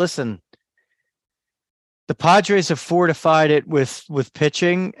 but listen, the Padres have fortified it with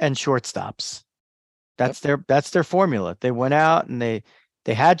pitching and shortstops. That's their formula. They went out and they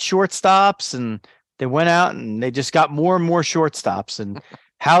had shortstops, and they went out and they just got more and more shortstops. And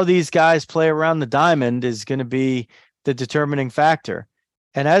how these guys play around the diamond is going to be the determining factor.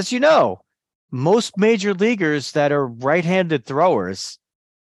 And as you know, most major leaguers that are right-handed throwers,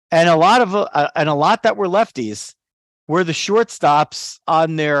 and a lot that were lefties, were the shortstops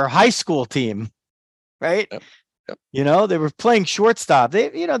on their high school team, right? Yep. Yep. You know, they were playing shortstop.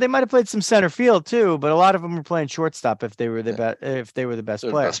 They might have played some center field too, but a lot of them were playing shortstop if they were the best They're the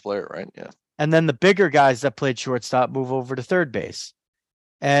player. best player, right? Yeah. And then the bigger guys that played shortstop move over to third base.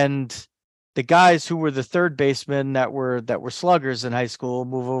 And the guys who were the third basemen that were sluggers in high school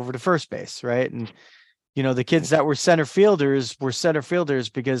move over to first base, right? And the kids that were center fielders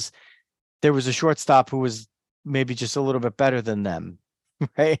because there was a shortstop who was maybe just a little bit better than them,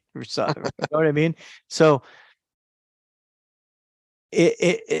 right? Or so, you know what I mean? So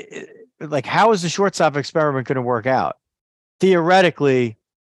like, how is the shortstop experiment going to work out? Theoretically,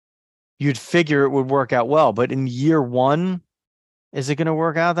 you'd figure it would work out well, but in year one, is it going to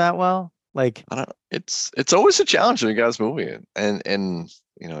work out that well? Like, I don't know. It's always a challenge when you guys moving it, and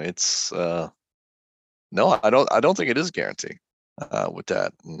it's no, I don't think it is a guarantee with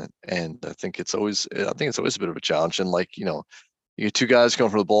that, and I think it's always a bit of a challenge, and like you get two guys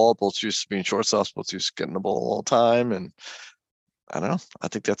going for the ball, both used to being shortstops, both used to getting the ball all the time, and I don't know. I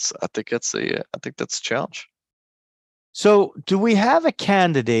think that's a challenge. So do we have a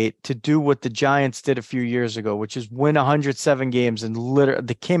candidate to do what the Giants did a few years ago, which is win 107 games and literally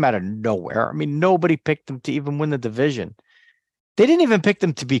they came out of nowhere? I mean, nobody picked them to even win the division. They didn't even pick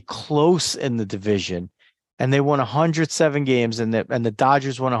them to be close in the division, and they won 107 games, and the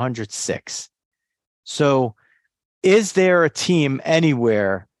Dodgers won 106. So is there a team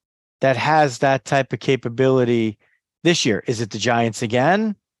anywhere that has that type of capability this year? Is it the Giants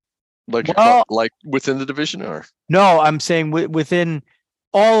again? Like within the division, or no? I'm saying within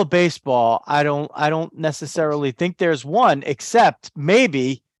all of baseball. I don't necessarily think there's one, except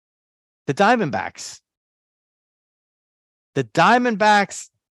maybe the Diamondbacks. The Diamondbacks,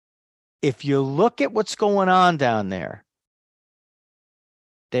 if you look at what's going on down there,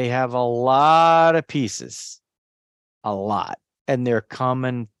 they have a lot of pieces, and they're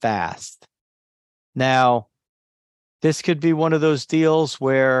coming fast. Now, this could be one of those deals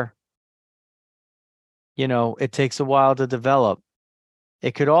where, it takes a while to develop.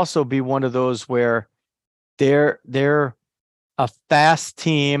 It could also be one of those where they're a fast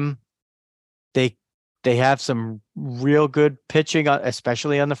team. They have some real good pitching,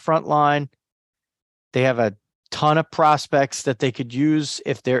 especially on the front line. They have a ton of prospects that they could use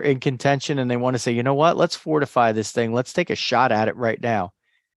if they're in contention and they want to say, you know what, let's fortify this thing. Let's take a shot at it right now.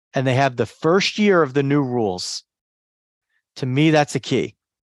 And they have the first year of the new rules. To me, that's a key.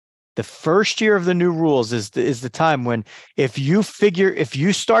 The first year of the new rules is the time when if you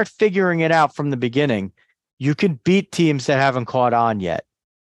start figuring it out from the beginning, you can beat teams that haven't caught on yet.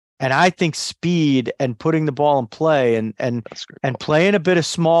 And I think speed and putting the ball in play and playing a bit of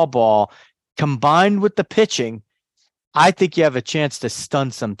small ball combined with the pitching, I think you have a chance to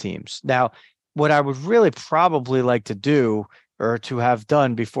stun some teams. Now, what I would really probably like to do or to have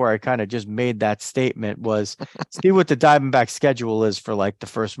done before I kind of just made that statement was see what the Diamondback schedule is for like the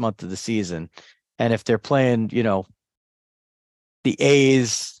first month of the season. And if they're playing, the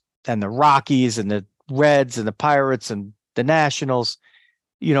A's and the Rockies and the Reds and the Pirates and the Nationals,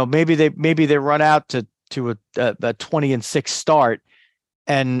 maybe they run out to a 20-6 start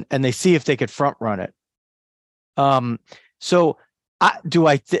and they see if they could front run it. So I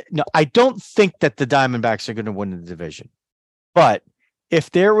don't think that the Diamondbacks are going to win the division. But if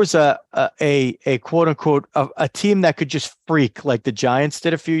there was a quote unquote a team that could just freak like the Giants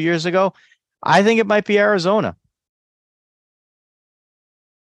did a few years ago, I think it might be Arizona.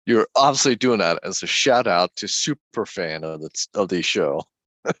 You're obviously doing that as a shout out to super fan of the show,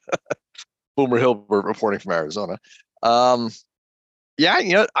 Boomer Hilbert reporting from Arizona.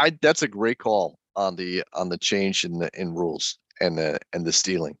 Yeah, that's a great call on the change in rules and the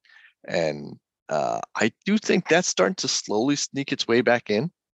stealing, and I do think that's starting to slowly sneak its way back in.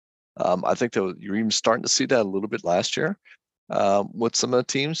 I think that you're even starting to see that a little bit last year with some of the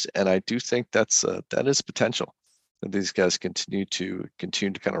teams, and I do think that is potential that these guys continue to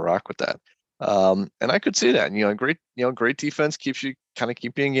kind of rock with that. And I could see that. Great defense keeps you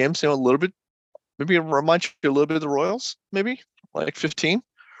in games. A little bit, maybe it reminds you a little bit of the Royals, maybe like 15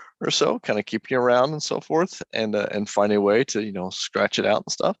 or so, kind of keeping you around and so forth, and find a way to scratch it out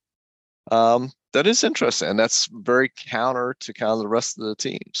and stuff. That is interesting, and that's very counter to kind of the rest of the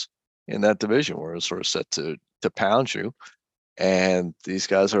teams in that division, where it's sort of set to pound you. And these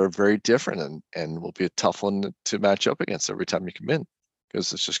guys are very different, and will be a tough one to match up against every time you come in,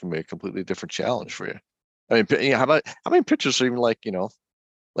 because it's just going to be a completely different challenge for you. I mean, how many pitchers are even like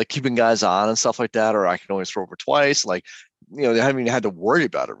keeping guys on and stuff like that, or I can only throw over twice. Like they haven't even had to worry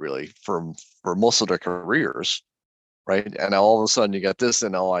about it really for most of their careers, right? And now all of a sudden you got this,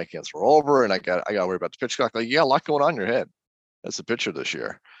 and now I can't throw over, and I got to worry about the pitch clock. Like, you got a lot going on in your head as a pitcher this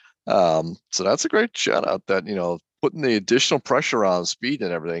year. So that's a great shout out that, putting the additional pressure on speed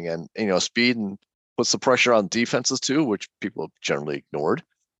and everything, and speed and puts the pressure on defenses too, which people have generally ignored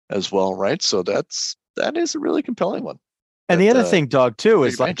as well, right? So that is a really compelling one. And the other thing, Doug, too,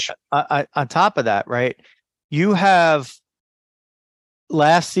 is like on top of that, right? You have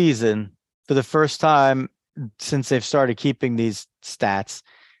last season, for the first time since they've started keeping these stats,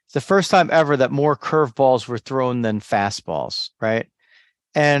 it's the first time ever that more curveballs were thrown than fastballs, right?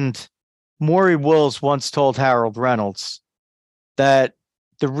 And Maury Wills once told Harold Reynolds that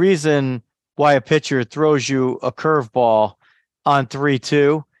the reason why a pitcher throws you a curveball on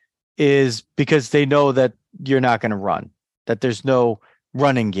 3-2 is because they know that you're not going to run, that there's no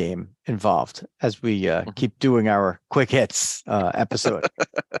running game involved, as we keep doing our quick hits episode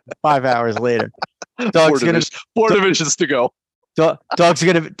 5 hours later. Four divisions to go. Doug's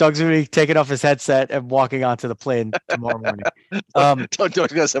gonna be taking off his headset and walking onto the plane tomorrow morning. Doug's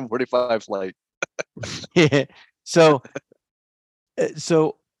got a 7:45 flight. Yeah. So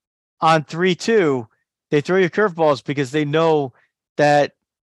on 3-2, they throw you curveballs because they know that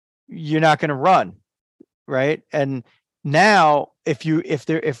you're not going to run, right? And now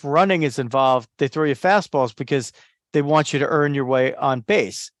if running is involved, they throw you fastballs because they want you to earn your way on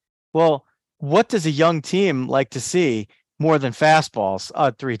base. Well, what does a young team like to see more than fastballs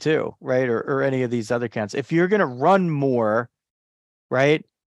on 3-2, right? Or any of these other counts? If you're going to run more, right,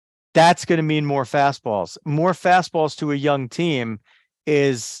 that's going to mean more fastballs. More fastballs to a young team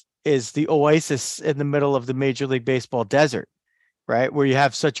is the oasis in the middle of the Major League Baseball desert, right? Where you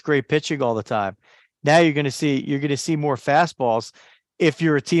have such great pitching all the time. Now you're going to see more fastballs if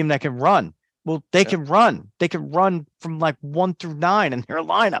you're a team that can run. Well, they can run. They can run from like 1 through 9 in their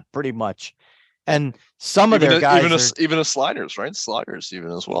lineup pretty much. And some of their guys even the sliders, right? Sliders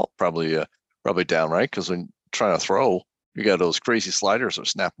even as well, probably down, right? Because when trying to throw, you got those crazy sliders that are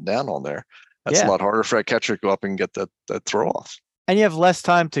snapping down on there. That's a lot harder for a catcher to go up and get that throw off. And you have less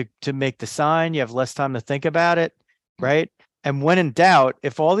time to make the sign. You have less time to think about it, right? And when in doubt,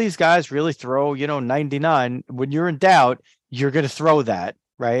 if all these guys really throw, 99, when you're in doubt, you're going to throw that,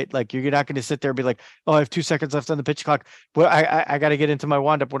 right? Like, you're not going to sit there and be like, oh, I have 2 seconds left on the pitch clock. Well, I got to get into my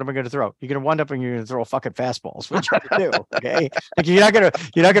windup. What am I going to throw? You're going to wind up and you're going to throw fucking fastballs. What you going to do? Okay. Like, you're not going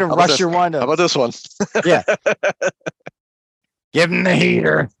to rush your windup. How about this one? Yeah. Give him the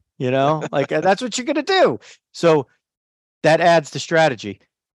heater, like that's what you're going to do. So that adds to strategy.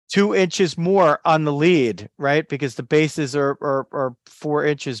 2 inches more on the lead, right? Because the bases are 4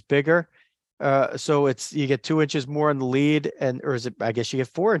 inches bigger. So you get 2 inches more on the lead, or is it? I guess you get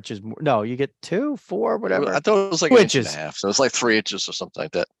 4 inches more. No, you get 2, 4, whatever. I thought it was like 2 an inches inch and a half. So it's like 3 inches or something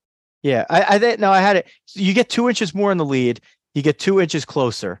like that. Yeah, I had it. So you get 2 inches more in the lead. You get 2 inches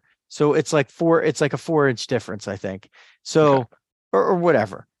closer. So it's like 4. It's like a 4-inch difference, I think. So Okay. or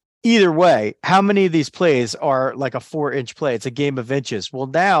whatever. Either way, how many of these plays are like a 4-inch play? It's a game of inches. Well,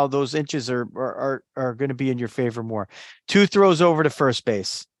 now those inches are going to be in your favor more. 2 throws over to first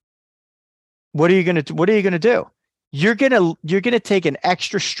base. What are you going to do? You're going to take an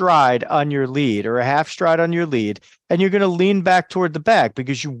extra stride on your lead, or a half stride on your lead, and you're going to lean back toward the bag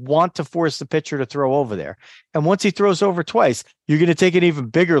because you want to force the pitcher to throw over there. And once he throws over twice, you're going to take an even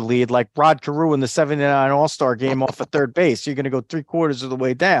bigger lead, like Rod Carew in the 79 All-Star game off of third base. You're going to go 3/4 of the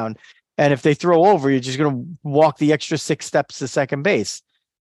way down. And if they throw over, you're just going to walk the extra 6 steps to second base.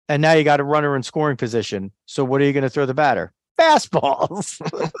 And now you got a runner in scoring position. So what are you going to throw the batter? Fastballs,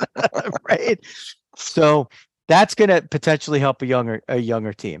 right? So that's going to potentially help a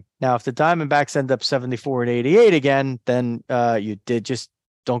younger team. Now, if the Diamondbacks end up 74-88 again, then you did just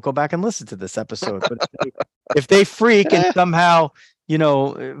don't go back and listen to this episode. But if they freak and somehow,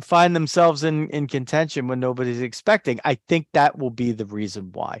 find themselves in contention when nobody's expecting, I think that will be the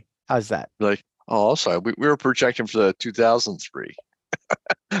reason why. How's that? Like, oh, sorry, we were projecting for the 2003.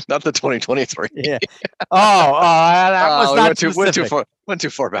 Not the 2023. Yeah. That was not specific. Went too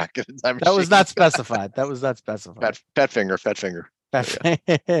far back in the time That was not specified. That was not specified. Fat finger.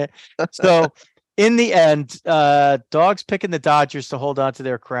 Yeah. So in the end, Dogs picking the Dodgers to hold on to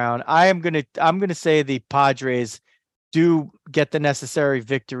their crown. I'm gonna say the Padres do get the necessary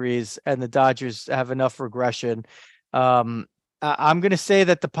victories, and the Dodgers have enough regression. I'm gonna say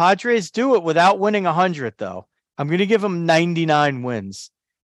that the Padres do it without winning 100, though. I'm going to give them 99 wins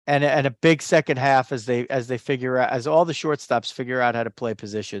and a big second half as they figure out, as all the shortstops figure out how to play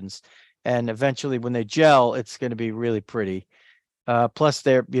positions. And eventually when they gel, it's going to be really pretty. Plus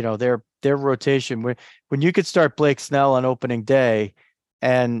they're their rotation, when you could start Blake Snell on opening day,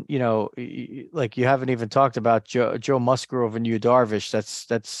 and like you haven't even talked about Joe Musgrove and Yu Darvish,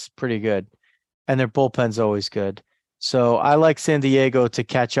 that's pretty good, and their bullpen's always good. So I like San Diego to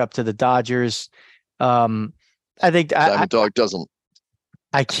catch up to the Dodgers. I think Diamond Dog doesn't.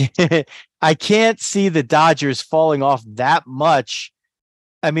 I can't see the Dodgers falling off that much.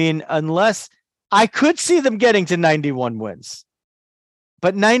 I mean, unless I could see them getting to 91 wins,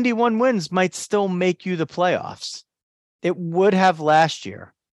 but 91 wins might still make you the playoffs. It would have last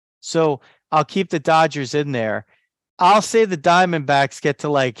year. So I'll keep the Dodgers in there. I'll say the Diamondbacks get to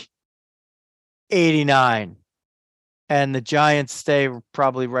like 89 and the Giants stay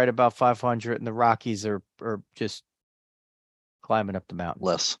probably right about 500 and the Rockies are just climbing up the mountain.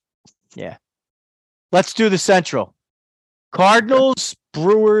 Less. Yeah. Let's do the Central. Cardinals,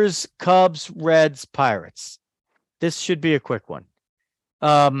 Brewers, Cubs, Reds, Pirates. This should be a quick one.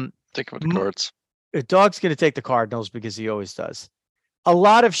 Think of the Cards. Dog's going to take the Cardinals because he always does. A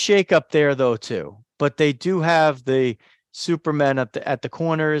lot of shakeup there, though, too. But they do have the Supermen at the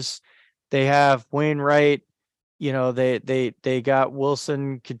corners. They have Wainwright. They got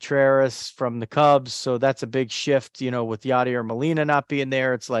Wilson Contreras from the Cubs, so that's a big shift. With Yadier Molina not being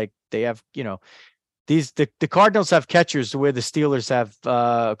there, it's like they have the Cardinals have catchers the way the Steelers have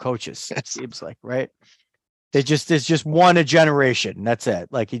coaches. It seems like, right? There's just one a generation. That's it.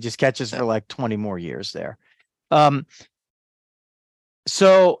 Like he just catches for like 20 more years there.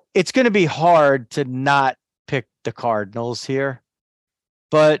 So it's going to be hard to not pick the Cardinals here,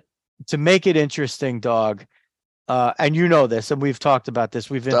 but to make it interesting, Dog, and this, and we've talked about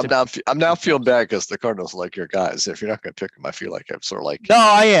this. I'm now feeling bad because the Cardinals are like your guys. If you're not going to pick them, I feel like I'm sort of like. No,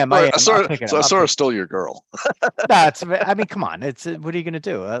 I am. I sort of stole your girl. Come on. It's what are you going to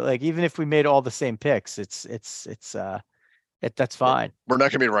do? Like even if we made all the same picks, that's fine. We're not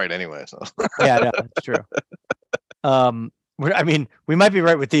going to be right anyway. So. Yeah, no, that's true. We might be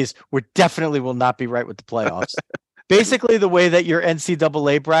right with these. We definitely will not be right with the playoffs. Basically, the way that your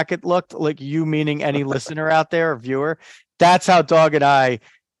NCAA bracket looked, like you meaning any listener out there or viewer, that's how Dog and I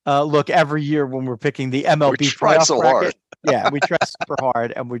look every year when we're picking the MLB we try playoff so bracket. hard. Yeah, we try super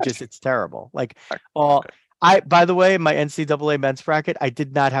hard, and it's terrible. Like, by the way, in my NCAA men's bracket, I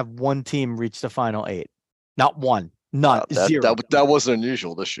did not have one team reach the final 8. Not one. None. Zero. That wasn't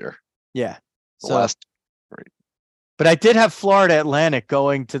unusual this year. Yeah. Right. But I did have Florida Atlantic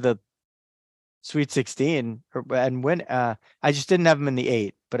going to the Sweet 16 and win. I just didn't have them in the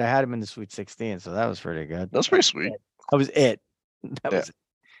 8, but I had them in the Sweet 16, so that was pretty good. That's pretty sweet. That was it. Was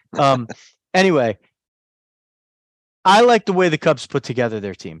it. Anyway, I like the way the Cubs put together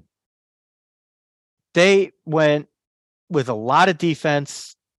their team. They went with a lot of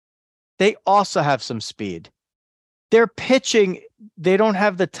defense. They also have some speed. Their pitching, they don't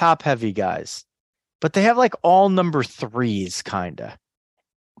have the top heavy guys, but they have like all number 3s kind of.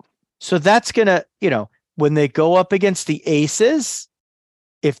 So that's going to, when they go up against the aces,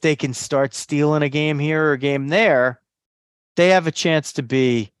 if they can start stealing a game here or a game there, they have a chance to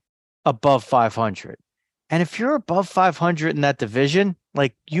be above 500. And if you're above 500 in that division,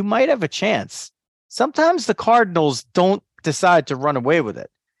 like you might have a chance. Sometimes the Cardinals don't decide to run away with it.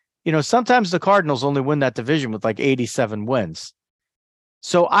 Sometimes the Cardinals only win that division with like 87 wins.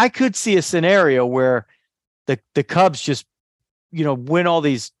 So I could see a scenario where the Cubs just, win all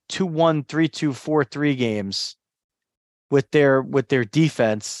these 2-1, 3-2, 4-3 games with their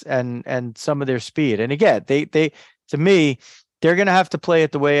defense and some of their speed. And again, they to me, they're going to have to play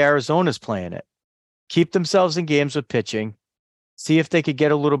it the way Arizona's playing it. Keep themselves in games with pitching, see if they could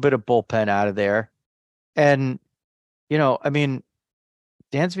get a little bit of bullpen out of there. And,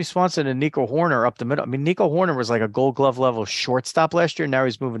 Dansby Swanson and Nico Horner up the middle. Nico Horner was like a Gold Glove level shortstop last year. Now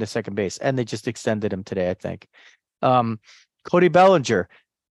he's moving to second base, and they just extended him today, I think. Cody Bellinger,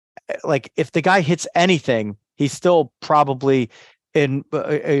 like if the guy hits anything, he's still probably in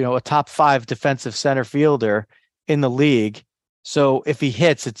a top 5 defensive center fielder in the league. So if he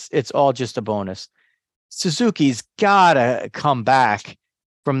hits, it's all just a bonus. Suzuki's gotta come back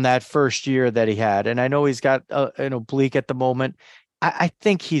from that first year that he had, and I know he's got an oblique at the moment. I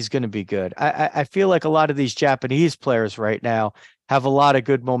think he's going to be good. I feel like a lot of these Japanese players right now have a lot of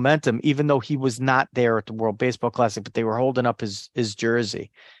good momentum, even though he was not there at the World Baseball Classic, but they were holding up his jersey.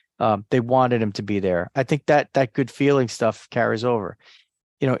 They wanted him to be there. I think that good feeling stuff carries over.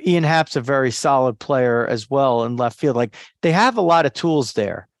 Ian Happ's a very solid player as well in left field. Like they have a lot of tools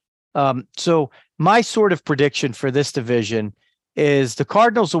there. So my sort of prediction for this division is the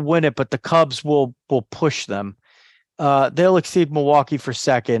Cardinals will win it, but the Cubs will push them. They'll exceed Milwaukee for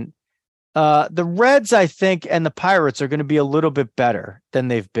second. The Reds, I think, and the Pirates are going to be a little bit better than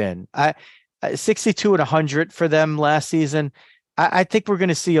they've been. 62 and 100 for them last season. I think we're going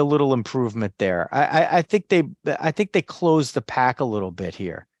to see a little improvement there. I think they closed the pack a little bit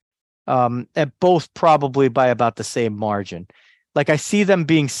here. At both probably by about the same margin. Like I see them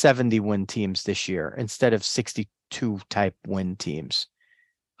being 70 win teams this year instead of 62 type win teams.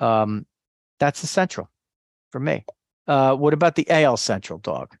 That's the Central for me. What about the AL Central,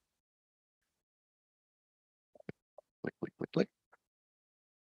 dog? Click, click, click, click.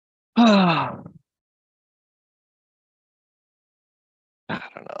 I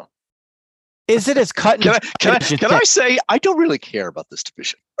don't know. Is it as cut? Can I say I don't really care about this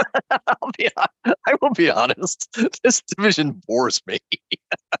division? I will be honest. This division bores me.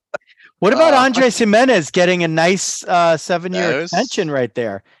 What about Andres Jimenez getting a nice 7-year extension right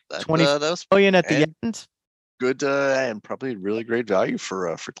there? $20 million at the end. Good and probably really great value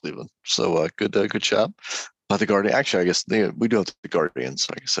for Cleveland. So good job by the Guardian. Actually, I guess we do have the Guardians.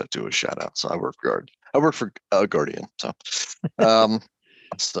 So I guess I do a shout out. So I work for Guardian. So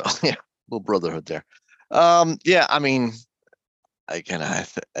so yeah, little brotherhood there. Yeah, I mean, again, I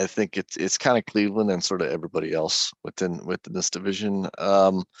think it's kind of Cleveland and sort of everybody else within this division.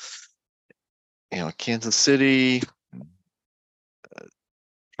 Kansas City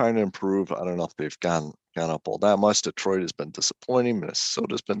trying to improve. I don't know if they've gone up all that much. Detroit has been disappointing.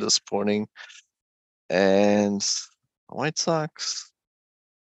 Minnesota's been disappointing, and the White Sox.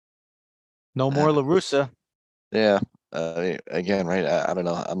 No more La Russa. Yeah. Again, right? I don't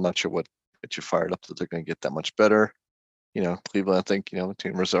know. I'm not sure what you fired up that they're going to get that much better. Cleveland, I think,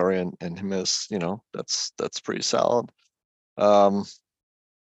 between Rosario and Jimenez, that's pretty solid. Yeah,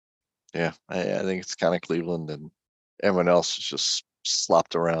 I think it's kind of Cleveland, and everyone else is just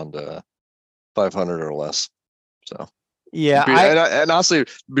slopped around 500 or less. So yeah, and honestly,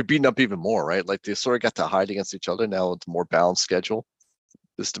 be beaten up even more, right? Like they sort of got to hide against each other now with a more balanced schedule.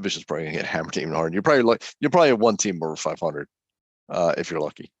 This division's probably gonna get hammered even harder. You're probably have one team over 500 if you're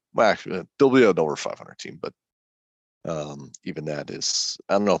lucky. Well, actually, there'll be an over 500 team, but even that is,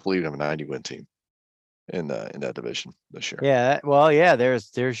 I don't know if we'll even have a 90-win team in that division this year. Yeah, well, yeah.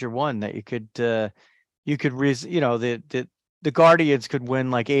 There's your one that you could the Guardians could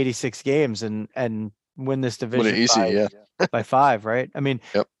win like 86 games and win this division easy, by 5, right? I mean,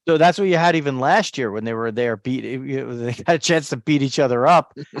 yep. So that's what you had even last year when they were there. They had a chance to beat each other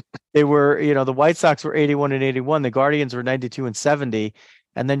up. They were, the White Sox were 81 and 81. The Guardians were 92 and 70,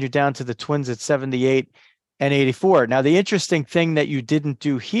 and then you're down to the Twins at 78 and 84. Now, the interesting thing that you didn't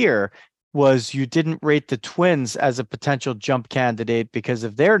do here was you didn't rate the Twins as a potential jump candidate because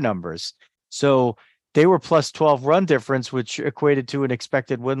of their numbers. So they were plus 12 run difference, which equated to an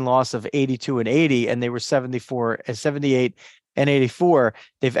expected win-loss of 82 and 80, and they were 78 and 84.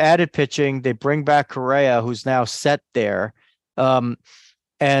 They've added pitching. They bring back Correa, who's now set there, and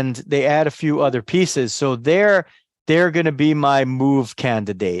they add a few other pieces. So they're going to be my move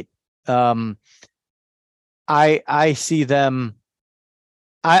candidate. I see them.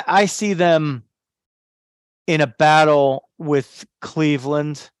 I see them in a battle with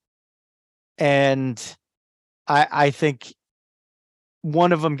Cleveland. And I think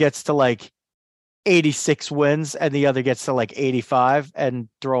one of them gets to like 86 wins and the other gets to like 85 and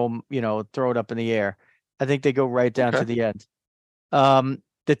throw it up in the air. I think they go right down to the end.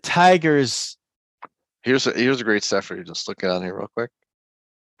 The Tigers. Here's a great stat for you. Just looking on here real quick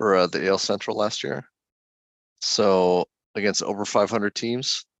for the AL Central last year. So against over 500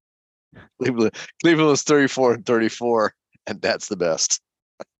 teams, Cleveland was 34 and 34, and that's the best.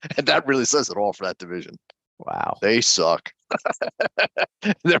 And that really says it all for that division. Wow. They suck.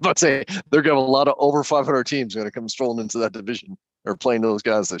 They're about to say they're going to have a lot of over 500 teams going to come strolling into that division or playing those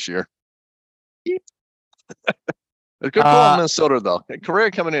guys this year. A good call in Minnesota, though. Correa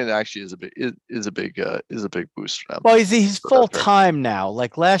coming in actually is a big boost for them. Well, he's full time now.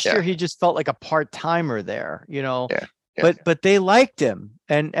 Like last year, he just felt like a part timer there. Yeah. But they liked him,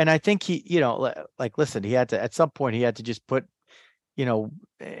 and I think he, listen, he had to at some point he had to just put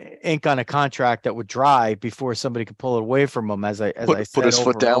ink on a contract that would dry before somebody could pull it away from him. As I said, put his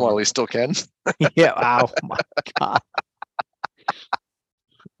foot down while he still can. Yeah. Wow. My God.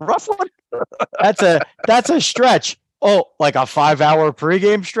 Rough one. That's a stretch. Oh, like a 5-hour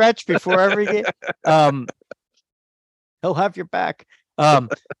pregame stretch before every game. He'll have your back. A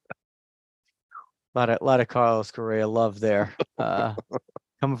lot of Carlos Correa love there.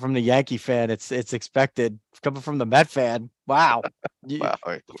 Coming from the Yankee fan, it's expected. Coming from the Met fan, wow. Wow,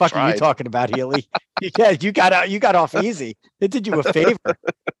 the fuck are you talking about, Healy? Yeah, you got off easy. It did you a favor.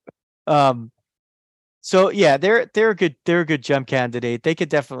 So yeah, they're a good jump candidate. They could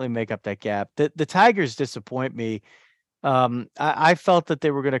definitely make up that gap. The Tigers disappoint me. I felt that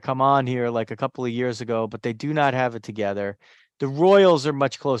they were going to come on here like a couple of years ago, but they do not have it together. The Royals are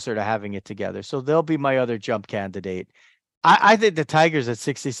much closer to having it together, so they'll be my other jump candidate. I think the Tigers at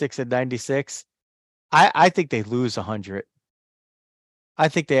 66 and 96. I think they lose 100. I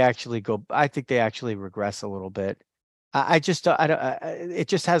think they actually go. I think they actually regress a little bit. I just I don't. It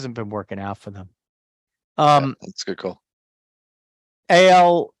just hasn't been working out for them. Yeah, that's a good call.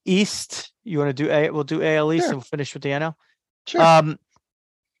 AL East. You want to do A? We'll do AL East Sure. and we'll finish with the NL. Sure.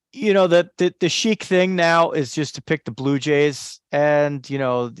 The chic thing now is just to pick the Blue Jays, and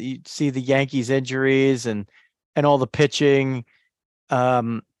you see the Yankees injuries and all the pitching.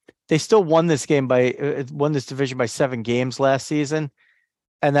 They still won this division by 7 games last season,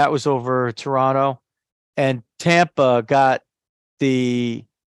 and that was over Toronto. And Tampa got the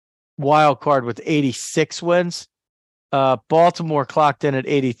wild card with 86 wins. Baltimore clocked in at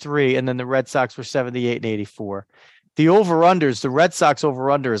 83, and then the Red Sox were 78 and 84. The over-unders, the Red Sox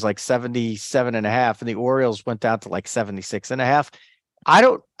over-under is like 77 and a half, and the Orioles went down to like 76 and a half. I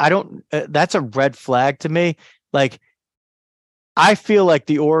don't, that's a red flag to me. Like, I feel like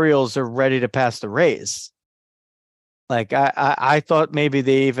the Orioles are ready to pass the Rays. Like, I thought maybe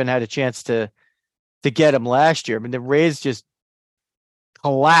they even had a chance to get them last year. I mean, the Rays just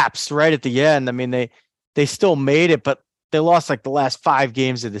collapsed right at the end. I mean, they still made it, but they lost like the last 5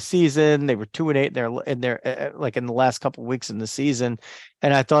 games of the season. They were 2-8 in their like in the last couple of weeks in the season,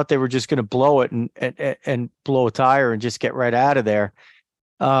 and I thought they were just going to blow it and blow a tire and just get right out of there.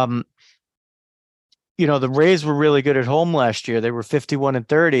 The Rays were really good at home last year. They were 51 and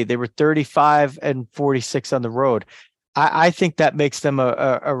 30. They were 35 and 46 on the road. I think that makes them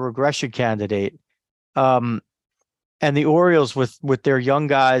a regression candidate. And the Orioles with their young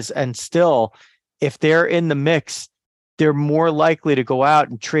guys, and still, if they're in the mix, they're more likely to go out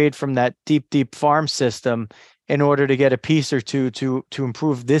and trade from that deep farm system in order to get a piece or two to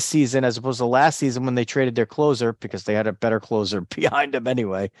improve this season, as opposed to last season when they traded their closer because they had a better closer behind them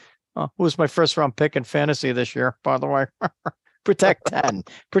anyway. Who was my first round pick in fantasy this year, by the way? Protect 10.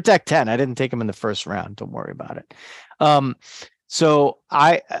 Protect 10. I didn't take him in the first round. Don't worry about it. So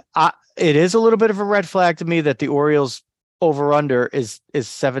it is a little bit of a red flag to me that the Orioles over under is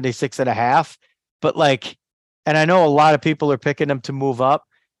 76 and a half, but and I know a lot of people are picking them to move up,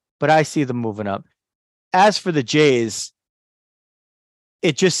 but I see them moving up. As for the Jays,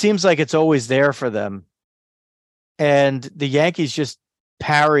 it just seems like it's always there for them. And the Yankees just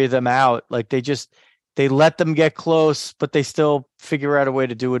parry them out. Like they let them get close, but they still figure out a way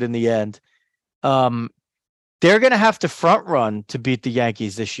to do it in the end. They're going to have to front run to beat the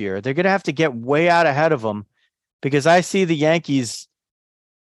Yankees this year. They're going to have to get way out ahead of them, because I see the Yankees.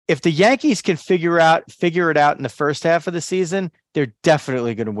 If the Yankees can figure it out in the first half of the season, they're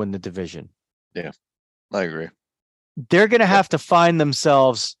definitely going to win the division. Yeah, I agree. They're going to have to find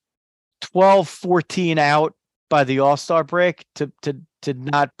themselves 12-14 out by the All-Star break to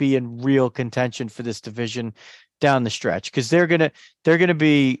not be in real contention for this division down the stretch, because they're going to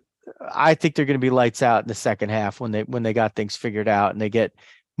be. I think they're going to be lights out in the second half when they got things figured out and they get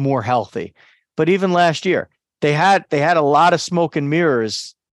more healthy. But even last year, they had a lot of smoke and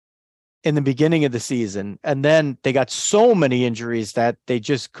mirrors in the beginning of the season, and then they got so many injuries that they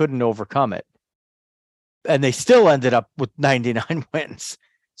just couldn't overcome it. And they still ended up with 99 wins.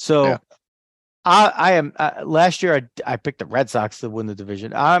 So yeah. I am last year I picked the Red Sox to win the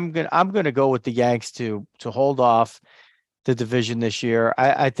division. I'm going to go with the Yanks to hold off the division this year.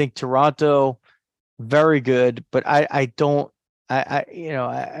 I think Toronto very good, but I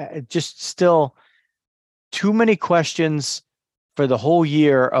just still too many questions for the whole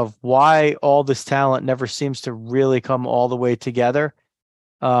year of why all this talent never seems to really come all the way together.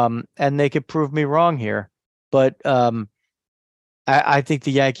 And they could prove me wrong here, but I think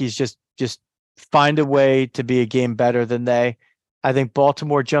the Yankees just find a way to be a game better than they. I think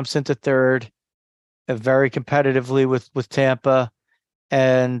Baltimore jumps into third, very competitively with Tampa,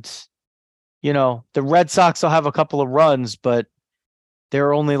 and the Red Sox will have a couple of runs, but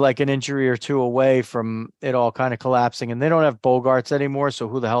they're only like an injury or two away from it all kind of collapsing, and they don't have Bogarts anymore. So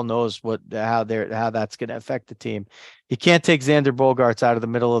who the hell knows how that's going to affect the team. You can't take Xander Bogarts out of the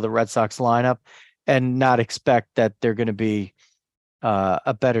middle of the Red Sox lineup and not expect that they're going to be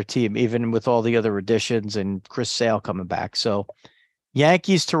a better team, even with all the other additions and Chris Sale coming back. So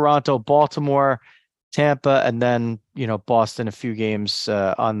Yankees, Toronto, Baltimore, Tampa, and then Boston a few games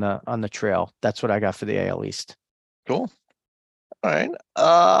on the trail. That's what I got for the AL East. Cool. All right.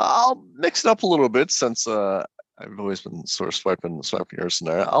 I'll mix it up a little bit since I I've always been sort of swiping yours in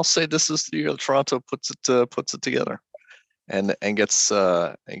there. I'll say this is the year Toronto puts it together, and gets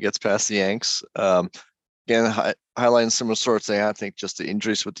past the Yanks. Again, highlighting similar sorts of thing. I think just the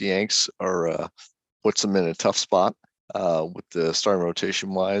injuries with the Yanks are puts them in a tough spot with the starting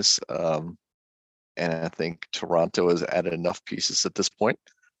rotation wise. And I think Toronto has added enough pieces at this point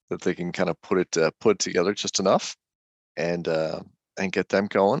that they can kind of put it together just enough and get them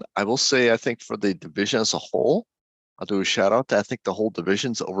going. I will say, I think for the division as a whole, I'll do a shout out that I think the whole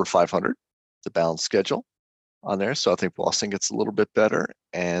division's over 500, the balanced schedule on there. So I think Boston gets a little bit better,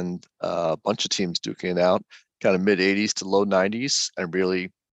 and a bunch of teams duking it out, kind of mid 80s to low 90s, and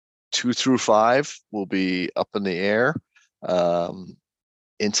really 2 through 5 will be up in the air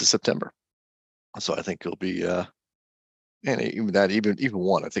into September. So I think it'll be, and even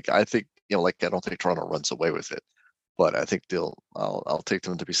one. I think like I don't think Toronto runs away with it, but I think I'll take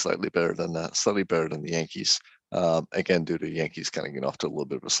them to be slightly better than the Yankees. Again, due to the Yankees kind of getting off to a little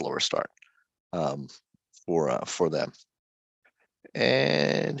bit of a slower start for them.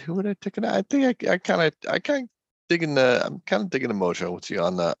 And who would I pick? I think I kind of digging I'm kind of digging the mojo with you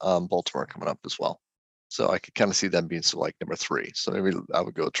on the Baltimore coming up as well. So I could kind of see them being like number 3. So maybe I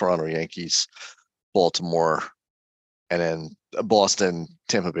would go Toronto, Yankees, Baltimore, and then Boston,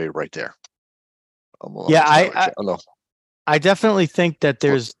 Tampa Bay right there. I definitely think that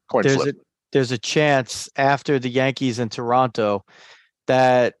there's a chance after the Yankees and Toronto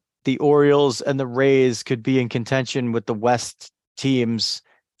that the Orioles and the Rays could be in contention with the West teams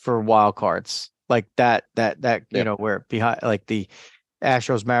for wild cards. Like that, where behind, like the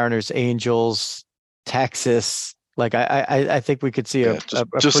Astros, Mariners, Angels, Texas. Like I think we could see a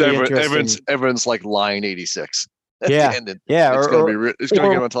everyone's like line 86. Yeah, it's gonna get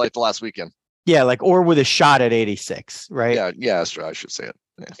them until like the last weekend. Yeah, or with a shot at 86, right? Yeah, that's right. I should say it.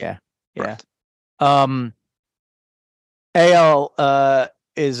 Yeah. AL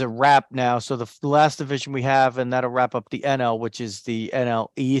is a wrap now. So the last division we have, and that'll wrap up the NL, which is the NL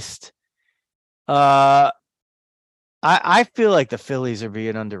East. I feel like the Phillies are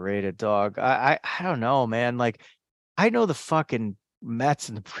being underrated, dog. I don't know, man. Like, I know the fucking Mets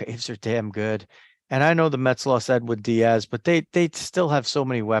and the Braves are damn good. And I know the Mets lost Edwin Diaz, but they still have so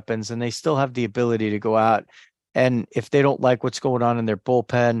many weapons, and they still have the ability to go out. And if they don't like what's going on in their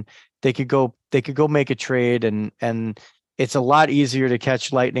bullpen, they could go make a trade, and it's a lot easier to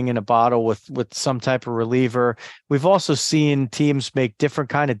catch lightning in a bottle with some type of reliever. We've also seen teams make different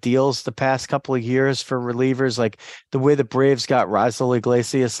kind of deals the past couple of years for relievers, like the way the Braves got Raisel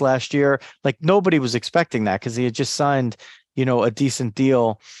Iglesias last year. Like, nobody was expecting that because he had just signed, a decent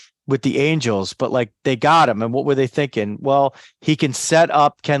deal with the Angels, but like they got him. And what were they thinking? Well, he can set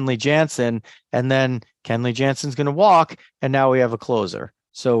up Kenley Jansen, and then Kenley Jansen's going to walk, and now we have a closer.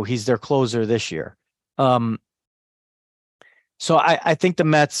 So he's their closer this year. So I think the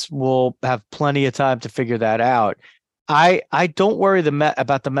Mets will have plenty of time to figure that out. I don't worry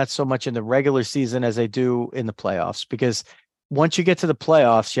about the Mets so much in the regular season as I do in the playoffs, because once you get to the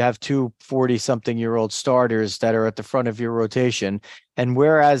playoffs, you have 2 40-something-year-old starters that are at the front of your rotation. And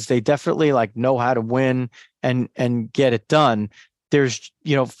whereas they definitely know how to win and get it done, there's,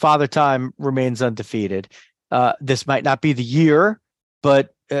 Father Time remains undefeated. This might not be the year,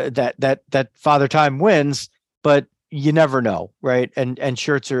 but that Father Time wins, but you never know, right? And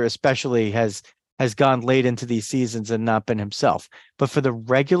Scherzer especially has gone late into these seasons and not been himself. But for the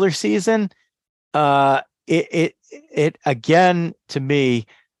regular season, it again, to me,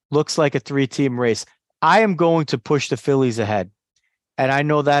 looks like a 3-team race. I am going to push the Phillies ahead. And I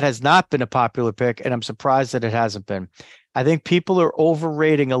know that has not been a popular pick, and I'm surprised that it hasn't been. I think people are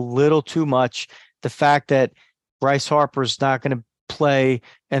overrating a little too much the fact that Bryce Harper's not going to play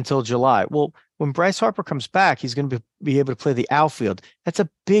until July. Well, when Bryce Harper comes back, he's going to be able to play the outfield. That's a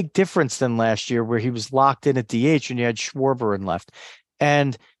big difference than last year, where he was locked in at DH and you had Schwarber in left.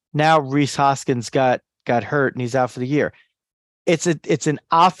 And now Rhys Hoskins got hurt and he's out for the year. It's an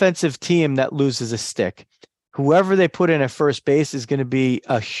offensive team that loses a stick. Whoever they put in at first base is going to be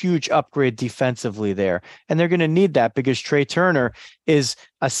a huge upgrade defensively there. And they're going to need that because Trey Turner is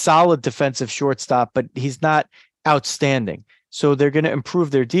a solid defensive shortstop, but he's not outstanding. So they're going to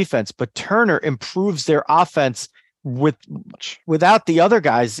improve their defense, but Turner improves their offense without the other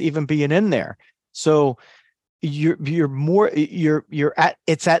guys even being in there. So it's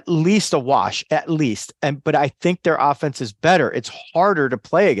at least a wash, at least. But I think their offense is better. It's harder to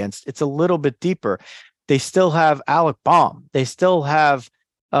play against. It's a little bit deeper. They still have Alec Baum. They still have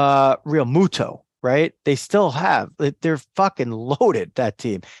Real Muto, right? They still have, they're fucking loaded, that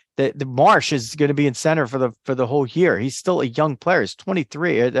team. The Marsh is going to be in center for the whole year. He's still a young player. He's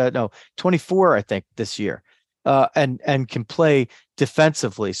 24, I think, this year. and can play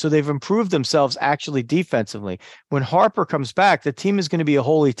defensively. So they've improved themselves actually defensively. When Harper comes back, the team is going to be a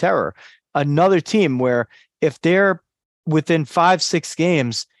holy terror. Another team where if they're within 5-6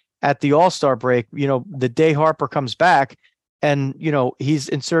 games at the All-Star break, the day Harper comes back and, he's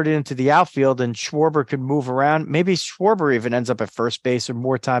inserted into the outfield and Schwarber could move around. Maybe Schwarber even ends up at first base or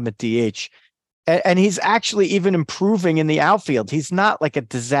more time at DH. And he's actually even improving in the outfield. He's not like a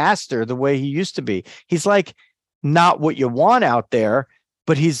disaster the way he used to be. He's like not what you want out there,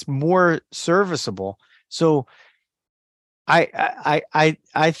 but he's more serviceable. So I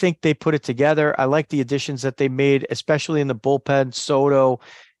think they put it together. I like the additions that they made, especially in the bullpen. Soto,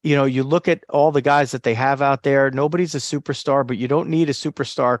 you look at all the guys that they have out there. Nobody's a superstar, but you don't need a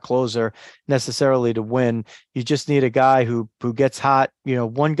superstar closer necessarily to win. You just need a guy who gets hot.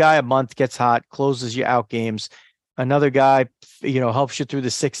 One guy a month gets hot, closes you out games. Another guy, helps you through the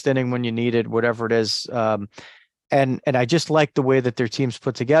 6th inning when you need it, whatever it is. And I just like the way that their team's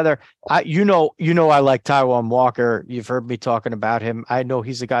put together. I like Taijuan Walker. You've heard me talking about him. I know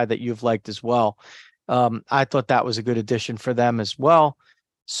he's a guy that you've liked as well. I thought that was a good addition for them as well.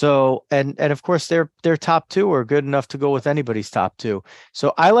 So, and of course their top 2 are good enough to go with anybody's top 2.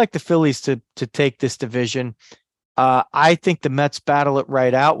 So I like the Phillies to take this division. I think the Mets battle it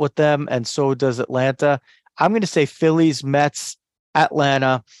right out with them, and so does Atlanta. I'm going to say Phillies, Mets,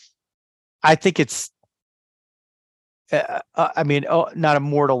 Atlanta. I think it's, not a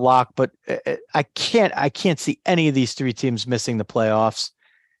mortal lock, but I can't see any of these 3 teams missing the playoffs.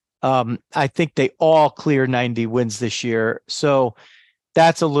 I think they all clear 90 wins this year. So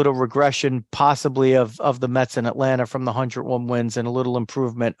that's a little regression possibly of the Mets and Atlanta from the 101 wins and a little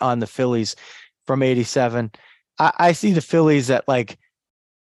improvement on the Phillies from 87. I see the Phillies at like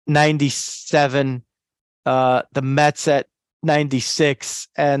 97, the Mets at 96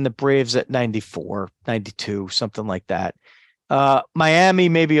 and the Braves at 94, 92, something like that. Miami,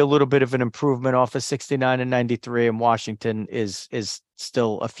 maybe a little bit of an improvement off of 69 and 93, and Washington is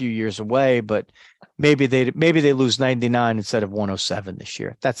still a few years away, but maybe they lose 99 instead of 107 this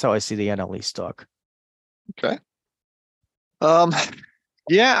year. That's how I see the NL East stock. Okay.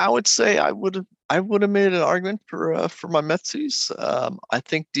 Yeah, I would say I would have made an argument for my Metsies. I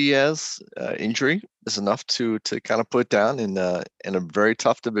think Diaz injury is enough to kind of put down in a very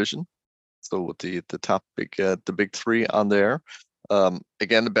tough division. So with the top the big 3 on there,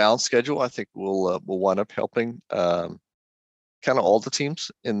 again the balanced schedule I think will wind up helping kind of all the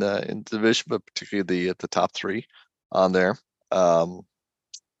teams in the division, but particularly the top 3 on there.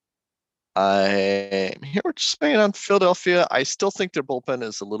 I'm here just saying on Philadelphia. I still think their bullpen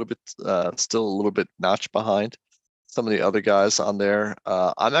is a little bit still a little bit notch behind some of the other guys on there.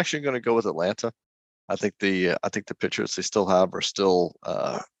 I'm actually going to go with Atlanta. I think the pitchers they still have are still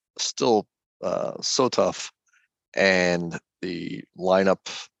so tough, and the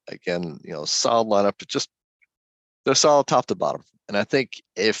lineup again, solid lineup. They're solid top to bottom. And I think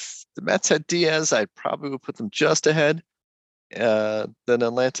if the Mets had Diaz, I'd probably would put them just ahead than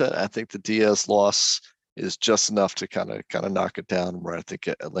Atlanta. I think the Diaz loss is just enough to kind of knock it down, where I think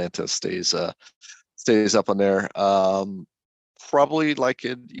Atlanta stays up on there. Probably like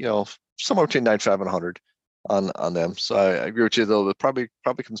somewhere between 95 and 100 on them. So I agree with you, though. It probably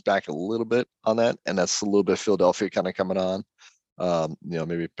comes back a little bit on that, and that's a little bit Philadelphia kind of coming on.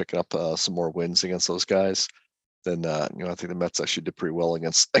 Maybe picking up some more wins against those guys. Then I think the Mets actually did pretty well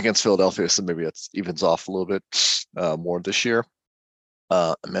against Philadelphia, so maybe it evens off a little bit more this year.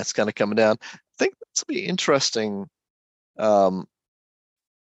 Mets kind of coming down. I think that's gonna be interesting. I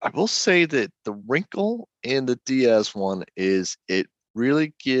will say that the wrinkle in the Diaz one is it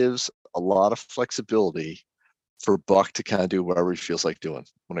really gives a lot of flexibility for Buck to kind of do whatever he feels like doing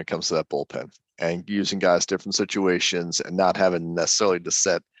when it comes to that bullpen, and using guys different situations and not having necessarily to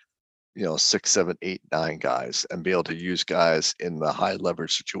set 6, 7, 8, 9 guys, and be able to use guys in the high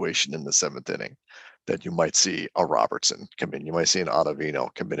leverage situation in the 7th inning that you might see a Robertson come in. You might see an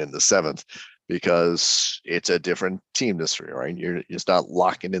Ottavino come in the 7th, because it's a different team this year, right? You're just not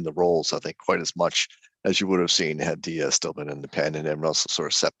locking in the roles, I think, quite as much as you would have seen had Diaz still been in the pen and everyone else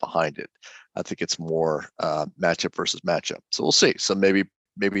sort of set behind it. I think it's more matchup versus matchup. So we'll see. So maybe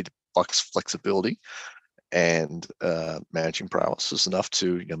the Bucks' flexibility and managing prowess is enough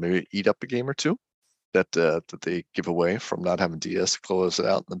to maybe eat up a game or 2 that they give away from not having Diaz to close it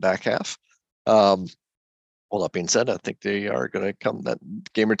out in the back half. Well, that being said, I think they are going to come that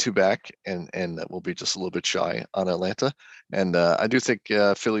game or 2 back, and that will be just a little bit shy on Atlanta. And I do think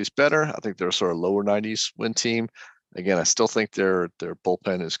Philly's better. I think they're a sort of lower 90s win team. Again, I still think their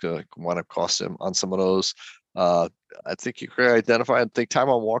bullpen is going to wind up costing them on some of those. I think you can identify. I think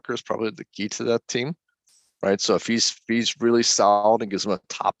Taijuan Walker is probably the key to that team. right? So if he's really solid and gives them a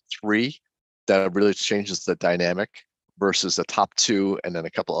top three, that really changes the dynamic versus the top two and then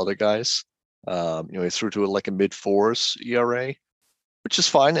a couple other guys. He threw to like a mid fours ERA, which is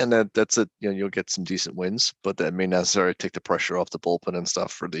fine, and that's it. You'll get some decent wins, but that may not necessarily take the pressure off the bullpen and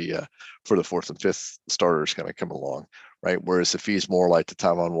stuff for the fourth and fifth starters kind of come along, right? Whereas if he's more like the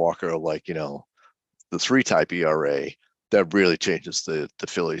Taijuan Walker, like the 3 type ERA, that really changes the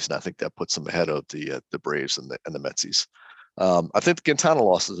Phillies, and I think that puts them ahead of the Braves and the Metsies. I think the Quintana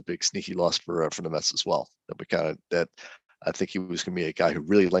loss is a big sneaky loss for the Mets as well. That I think he was going to be a guy who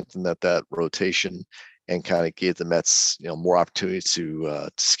really lengthened that rotation and kind of gave the Mets more opportunity to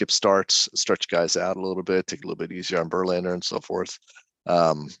skip starts, stretch guys out a little bit, take it a little bit easier on Verlander and so forth,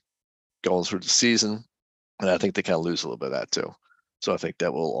 going through the season. And I think they kind of lose a little bit of that too. So I think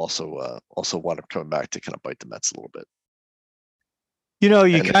that will also wind up coming back to kind of bite the Mets a little bit.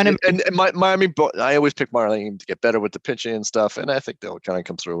 And Miami. I always pick Miami to get better with the pitching and stuff, and I think they'll kind of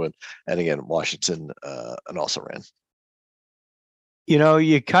come through. And again, Washington and also ran.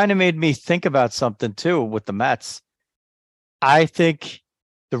 You kind of made me think about something too with the Mets. I think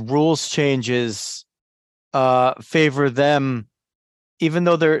the rules changes favor them, even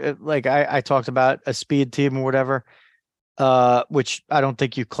though they're like I talked about a speed team or whatever, which I don't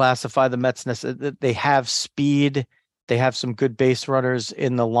think you classify the Mets necessarily. They have speed. They have some good base runners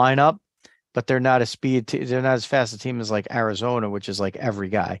in the lineup, but they're not a speed. They're not as fast a team as like Arizona, which is like every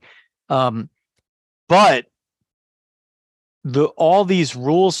guy. But all these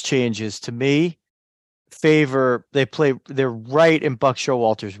rules changes to me favor. They're right in Buck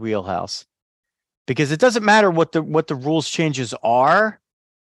Showalter's wheelhouse, because it doesn't matter what the rules changes are.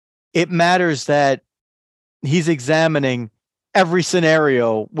 It matters that he's examining every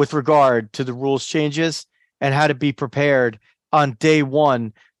scenario with regard to the rules changes and how to be prepared on day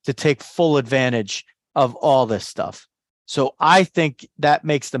one to take full advantage of all this stuff. So I think that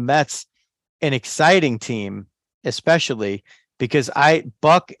makes the Mets an exciting team, especially because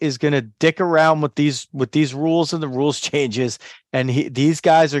Buck is going to dick around with these rules and the rules changes, and these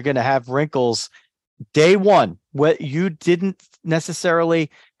guys are going to have wrinkles day one. What you didn't necessarily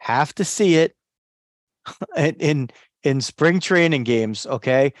have to see it in spring training games,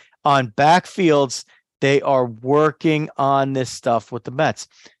 okay, on backfields. They are working on this stuff with the Mets.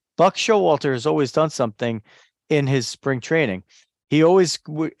 Buck Showalter has always done something in his spring training. He always,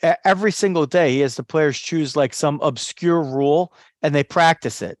 every single day, he has the players choose like some obscure rule and they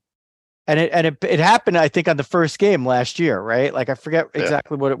practice it. And it happened, I think, on the first game last year, right? Like I forget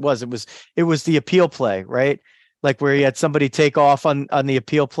exactly what it was. It was the appeal play, right? Like where he had somebody take off on the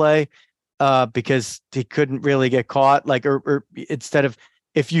appeal play because he couldn't really get caught. Like or instead of,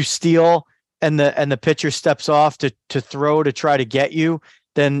 if you steal and the pitcher steps off to throw to try to get you,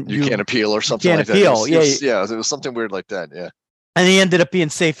 then you can't appeal or something like appeal. That. It was something weird like that. Yeah. And he ended up being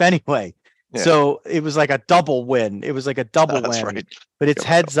safe anyway. Yeah. So it was like a double win. It was like a double win. Right. But it's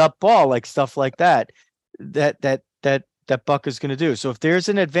heads up ball, like stuff like that Buck is going to do. So if there's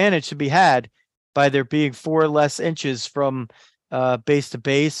an advantage to be had by there being 4 less inches from base to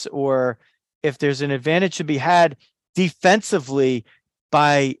base, or if there's an advantage to be had defensively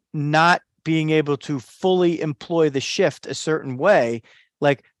by not being able to fully employ the shift a certain way,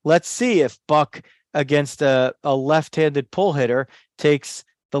 like let's see if Buck against a left-handed pull hitter takes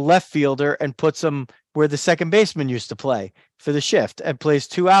the left fielder and puts him where the second baseman used to play for the shift and plays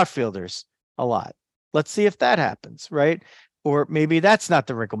 2 outfielders a lot. Let's see if that happens, right? Or maybe that's not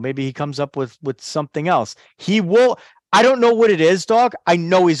the wrinkle. Maybe he comes up with something else. He will. I don't know what it is, dog. I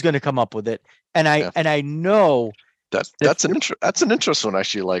know he's going to come up with it, and I know. That's an interesting one,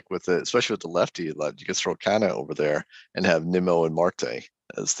 actually. Like especially with the lefty, like you could throw Kana over there and have Nimmo and Marte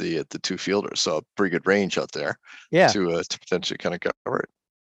as the 2 fielders. So a pretty good range out there. Yeah. To potentially kind of cover it.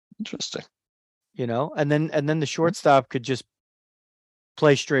 Interesting. And then the shortstop could just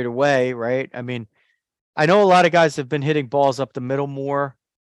play straight away, right? I mean, I know a lot of guys have been hitting balls up the middle more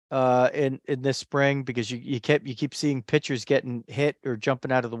in this spring because you keep seeing pitchers getting hit or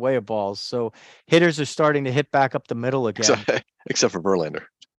jumping out of the way of balls. So hitters are starting to hit back up the middle again. Except for Verlander.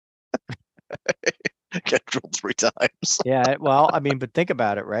 Get drilled 3 times. Yeah, well, I mean, but think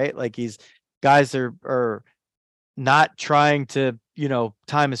about it, right? Like guys are not trying to,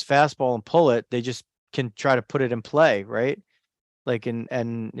 time his fastball and pull it. They just can try to put it in play, right? Like he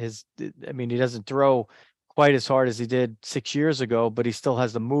doesn't throw quite as hard as he did 6 years ago, but he still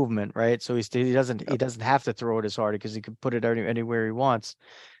has the movement, right? So he doesn't have to throw it as hard because he can put it anywhere he wants.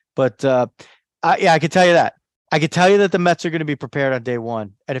 But I can tell you that. I can tell you that the Mets are going to be prepared on day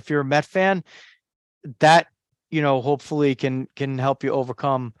one. And if you're a Met fan, that hopefully can help you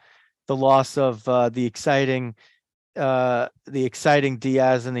overcome the loss of the exciting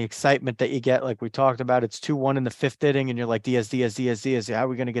Diaz and the excitement that you get, like we talked about. It's 2-1 in the 5th inning, and you're like, Diaz. How are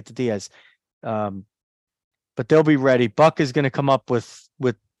we going to get to Diaz? But they'll be ready. Buck is going to come up with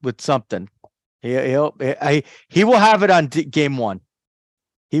something. He will have it on game 1.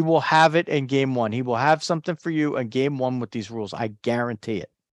 He will have it in game 1. He will have something for you in game 1 with these rules. I guarantee it.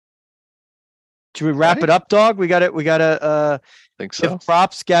 Should we wrap it up, dog? We got it. We got to think so.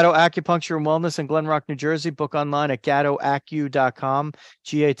 Props, Gatto Acupuncture and Wellness in Glen Rock, New Jersey. Book online at gattoacu.com,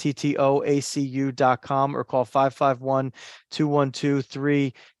 GATTOACU.com, or call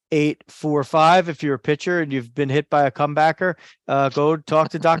 551-212-3845. If you're a pitcher and you've been hit by a comebacker, go talk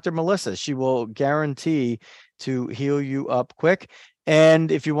to Dr. Melissa. She will guarantee to heal you up quick. And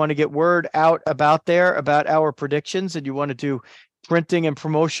if you want to get word out about our predictions, and you want to do printing and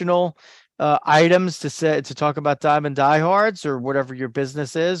promotional items to talk about Diamond Diehards or whatever your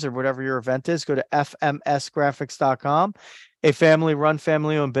business is or whatever your event is, go to fmsgraphics.com, a family-run,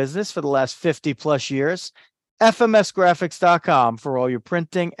 family-owned business for the last 50 plus years. fmsgraphics.com for all your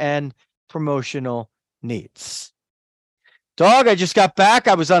printing and promotional needs. Dog, I just got back.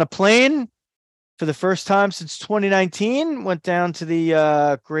 I was on a plane for the first time since 2019. Went down to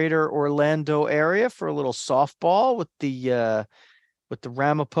the greater Orlando area for a little softball with the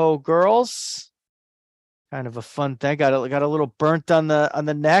Ramapo girls. Kind of a fun thing. Got a little burnt on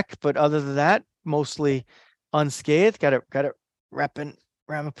the neck, but other than that, mostly unscathed. Got it repping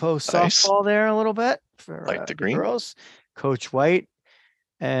Ramapo softball there a little bit for the green girls. Coach White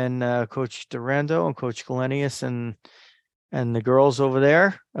and Coach Durando and Coach Galenius and the girls over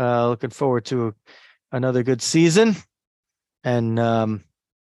there. Looking forward to another good season, and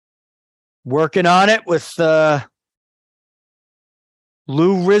working on it with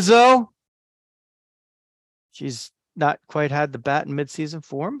Lou Rizzo. She's not quite had the bat in midseason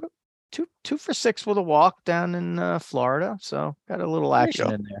form, but two for 6 with a walk down in Florida. So got a little action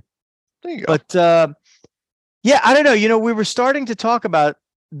in there. There you go. But yeah, I don't know. We were starting to talk about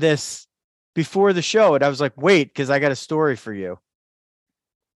this before the show, and I was like, wait, because I got a story for you.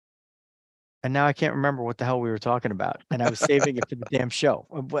 And now I can't remember what the hell we were talking about. And I was saving it for the damn show.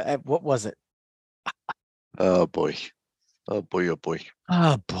 What was it? Oh boy. Oh boy. Oh boy.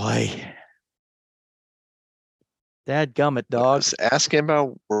 Oh boy. Dadgummit, dog. I was asking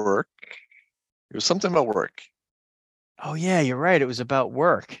about work. It was something about work. Oh yeah, you're right. It was about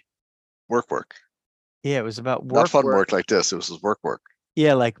work. Work. Yeah, it was about work. Not fun work like this. It was work.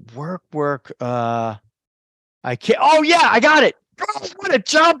 Yeah, like work. I can't. Oh yeah, I got it. Oh, what a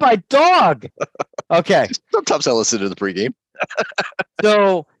job by dog. Okay. Sometimes I listen to the pregame.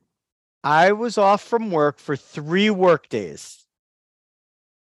 So I was off from work for 3 work days.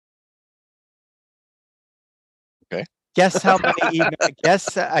 Okay. Guess how many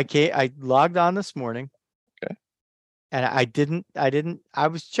emails? I logged on this morning. Okay. And I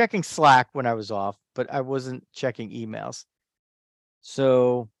was checking Slack when I was off, but I wasn't checking emails.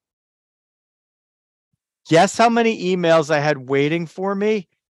 So guess how many emails I had waiting for me?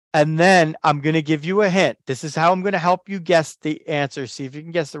 And then I'm going to give you a hint. This is how I'm going to help you guess the answer. See if you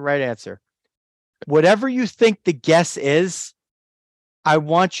can guess the right answer. Whatever you think the guess is, I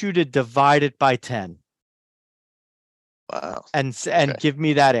want you to divide it by 10. Wow. And give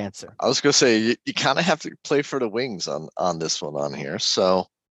me that answer. I was going to say, you kind of have to play for the wings on this one on here. So,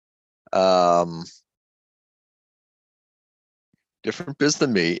 different biz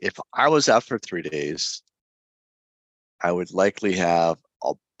than me. If I was out for 3 days, I would likely have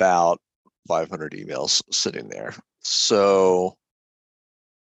about 500 emails sitting there. So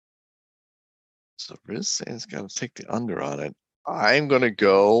Riz saying got to take the under on it. I'm going to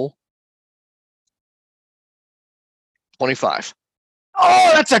go 25.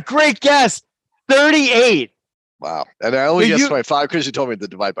 Oh, that's a great guess. 38. Wow. And I only guessed 25 because you told me to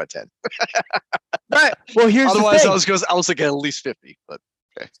divide by 10. Right. Well, here's otherwise the thing. I was thinking at least 50, but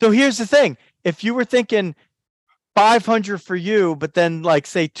okay. So here's the thing. If you were thinking 500 for you, but then like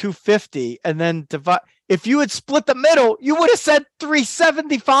say 250 and then divide, if you had split the middle, you would have said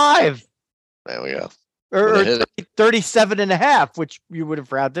 375. There we go. Or 37 and a half, which you would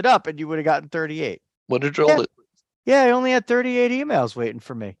have rounded up and you would have gotten 38. Would have drilled it. Yeah, I only had 38 emails waiting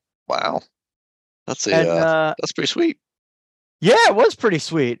for me. Wow. That's pretty sweet. Yeah, it was pretty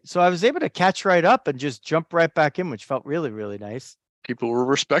sweet. So I was able to catch right up and just jump right back in, which felt really, really nice. People were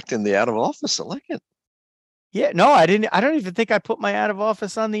respecting the out of office. I like it. Yeah, no, I didn't. I don't even think I put my out of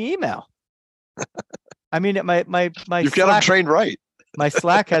office on the email. I mean, my You've got them trained right. My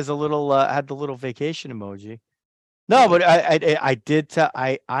Slack has a little had the little vacation emoji. No, but I did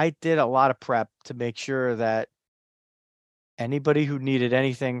a lot of prep to make sure that anybody who needed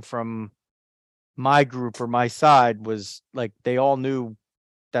anything from my group or my side was like, they all knew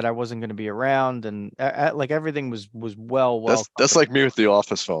that I wasn't going to be around, and like everything was well. That's like me with the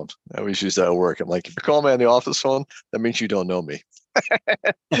office phone. I always use that at work. I'm like, if you call me on the office phone, that means you don't know me.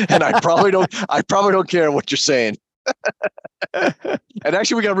 And I probably don't care what you're saying. And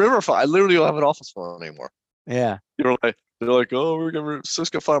actually, we got Riverfire. I literally don't have an office phone anymore. Yeah. They're like, oh, we're gonna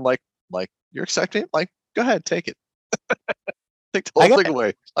Cisco phone. I'm like, you're accepting it? Like, go ahead, take it. Take the whole thing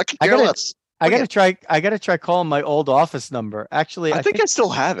away. I can care less. I gotta try calling my old office number. Actually, I think I still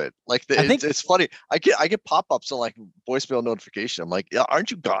have it. Like, it's funny. I get pop-ups on like voicemail notification. I'm like, yeah,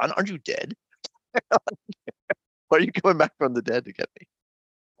 aren't you gone? Aren't you dead? Why are you coming back from the dead to get me?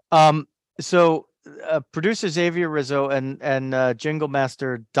 So producer Xavier Rizzo and jingle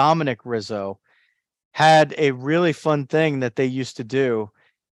master Dominic Rizzo had a really fun thing that they used to do,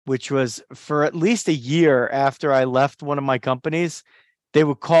 which was for at least a year after I left one of my companies, they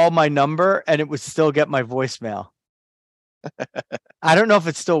would call my number and it would still get my voicemail. I don't know if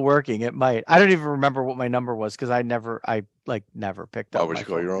it's still working. It might. I don't even remember what my number was because I never picked up. Why would you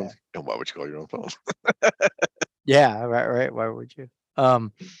call your own? And why would you call your own phone? Yeah, right. Why would you?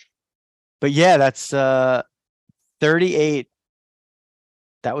 But yeah, that's 38.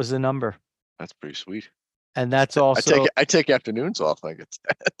 That was the number. That's pretty sweet. And that's also I take afternoons off. I get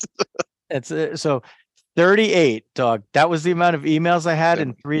that. It's so 38, dog. That was the amount of emails I had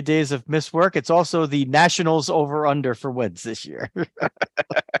in 3 days of missed work. It's also the Nationals over under for wins this year.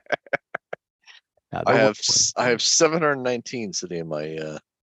 I have 719 sitting in my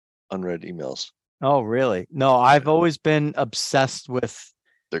unread emails. Oh, really? No, I've always been obsessed with.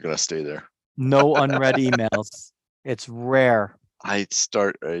 They're gonna stay there. No unread emails. It's rare. I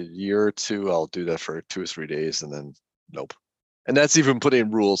start a year or two. I'll do that for 2 or 3 days, and then nope. And that's even putting in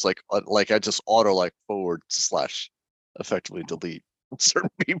rules like I just auto forward / effectively delete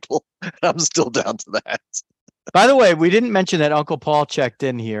certain people. I'm still down to that. By the way, we didn't mention that Uncle Paul checked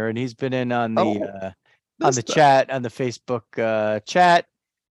in here, and he's been in on the chat, on the Facebook chat.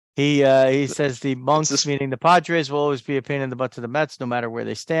 He says the Monks, meaning the Padres, will always be a pain in the butt to the Mets, no matter where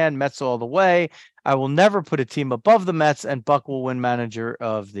they stand. Mets all the way. I will never put a team above the Mets, and Buck will win Manager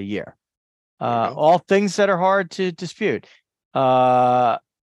of the Year. All things that are hard to dispute. PJ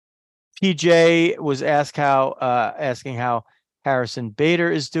was asking how Harrison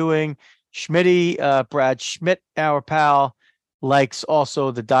Bader is doing. Schmitty, Brad Schmidt, our pal, likes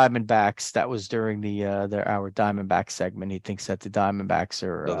also the Diamondbacks. That was during our Diamondback segment. He thinks that the Diamondbacks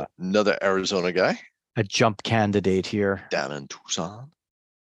are another Arizona guy, a jump candidate here down in Tucson.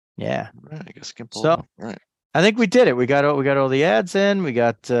 Yeah, right. I guess right. I think we did it. We got all the ads in. We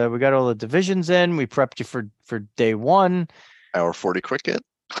got all the divisions in. We prepped you for day one. Hour 40 quick hit.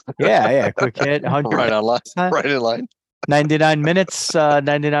 Yeah, quick hit. 100 right on line. Right in line. 99 minutes.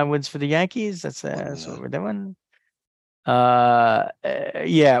 99 wins for the Yankees. That's what we're doing.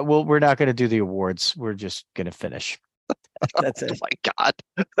 Yeah. Well, we're not going to do the awards. We're just going to finish. That's it. Oh my God.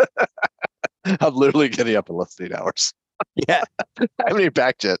 I'm literally getting up in less than 8 hours. Yeah. I haven't even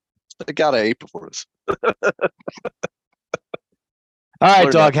back yet. I got 8 before this. All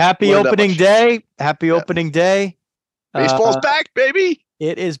right, dog. Happy opening day. Happy opening day. Baseball's back, baby.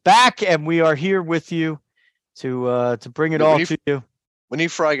 It is back, and we are here with you to bring it all to you. When you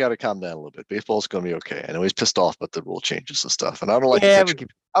Fry got to calm down a little bit. Baseball's going to be okay. I know he's pissed off about the rule changes and stuff, and I don't like I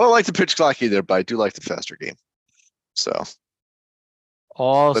don't like the pitch clock either, but I do like the faster game. So,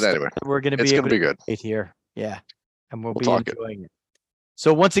 but anyway, we're going to be good here. Yeah, and we'll be enjoying it.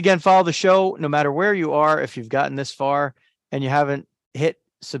 So once again, follow the show no matter where you are. If you've gotten this far and you haven't hit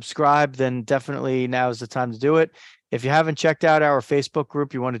subscribe, then definitely now is the time to do it. If you haven't checked out our Facebook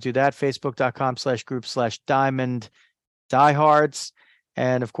group, you want to do that, facebook.com/group/Diamond Diehards.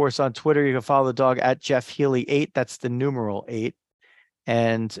 And of course, on Twitter, you can follow the dog at Jeff Healy 8. That's the numeral 8.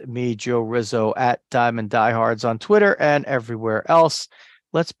 And me, Joe Rizzo, at Diamond Diehards on Twitter and everywhere else.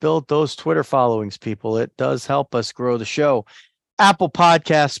 Let's build those Twitter followings, people. It does help us grow the show. Apple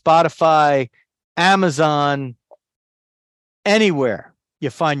Podcasts, Spotify, Amazon, anywhere you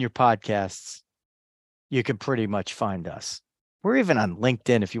find your podcasts, you can pretty much find us. We're even on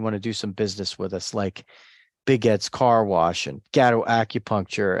LinkedIn if you want to do some business with us, like Big Ed's Car Wash and Gatto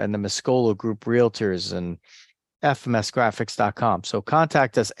Acupuncture and the Mascolo Group Realtors and fmsgraphics.com. So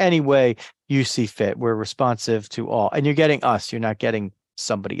contact us any way you see fit. We're responsive to all. And you're getting us. You're not getting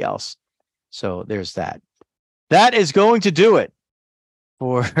somebody else. So there's that. That is going to do it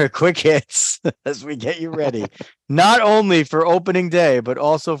for quick hits as we get you ready, not only for opening day, but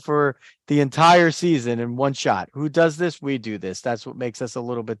also for the entire season in one shot. Who does this? We do this. That's what makes us a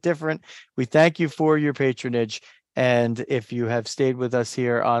little bit different. We thank you for your patronage. And if you have stayed with us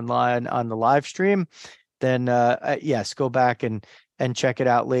here online on the live stream, then yes, go back and check it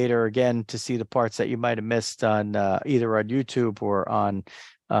out later again to see the parts that you might have missed on either on YouTube or on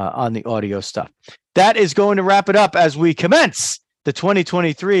the audio stuff. That is going to wrap it up as we commence the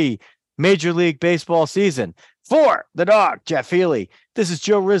 2023 Major League Baseball season. For the dog, Jeff Healy, this is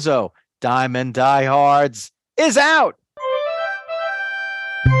Joe Rizzo. Diamond Diehards is out.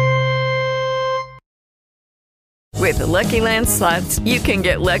 With the Lucky Land Slots, you can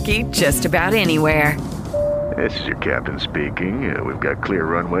get lucky just about anywhere. This is your captain speaking. We've got clear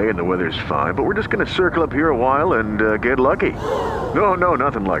runway and the weather's fine, but we're just going to circle up here a while and get lucky. No,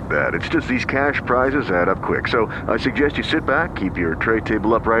 nothing like that. It's just these cash prizes add up quick. So I suggest you sit back, keep your tray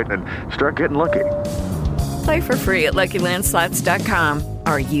table upright, and start getting lucky. Play for free at LuckyLandSlots.com.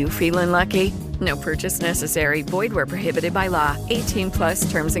 Are you feeling lucky? No purchase necessary. Void where prohibited by law.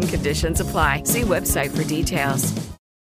 18+ terms and conditions apply. See website for details.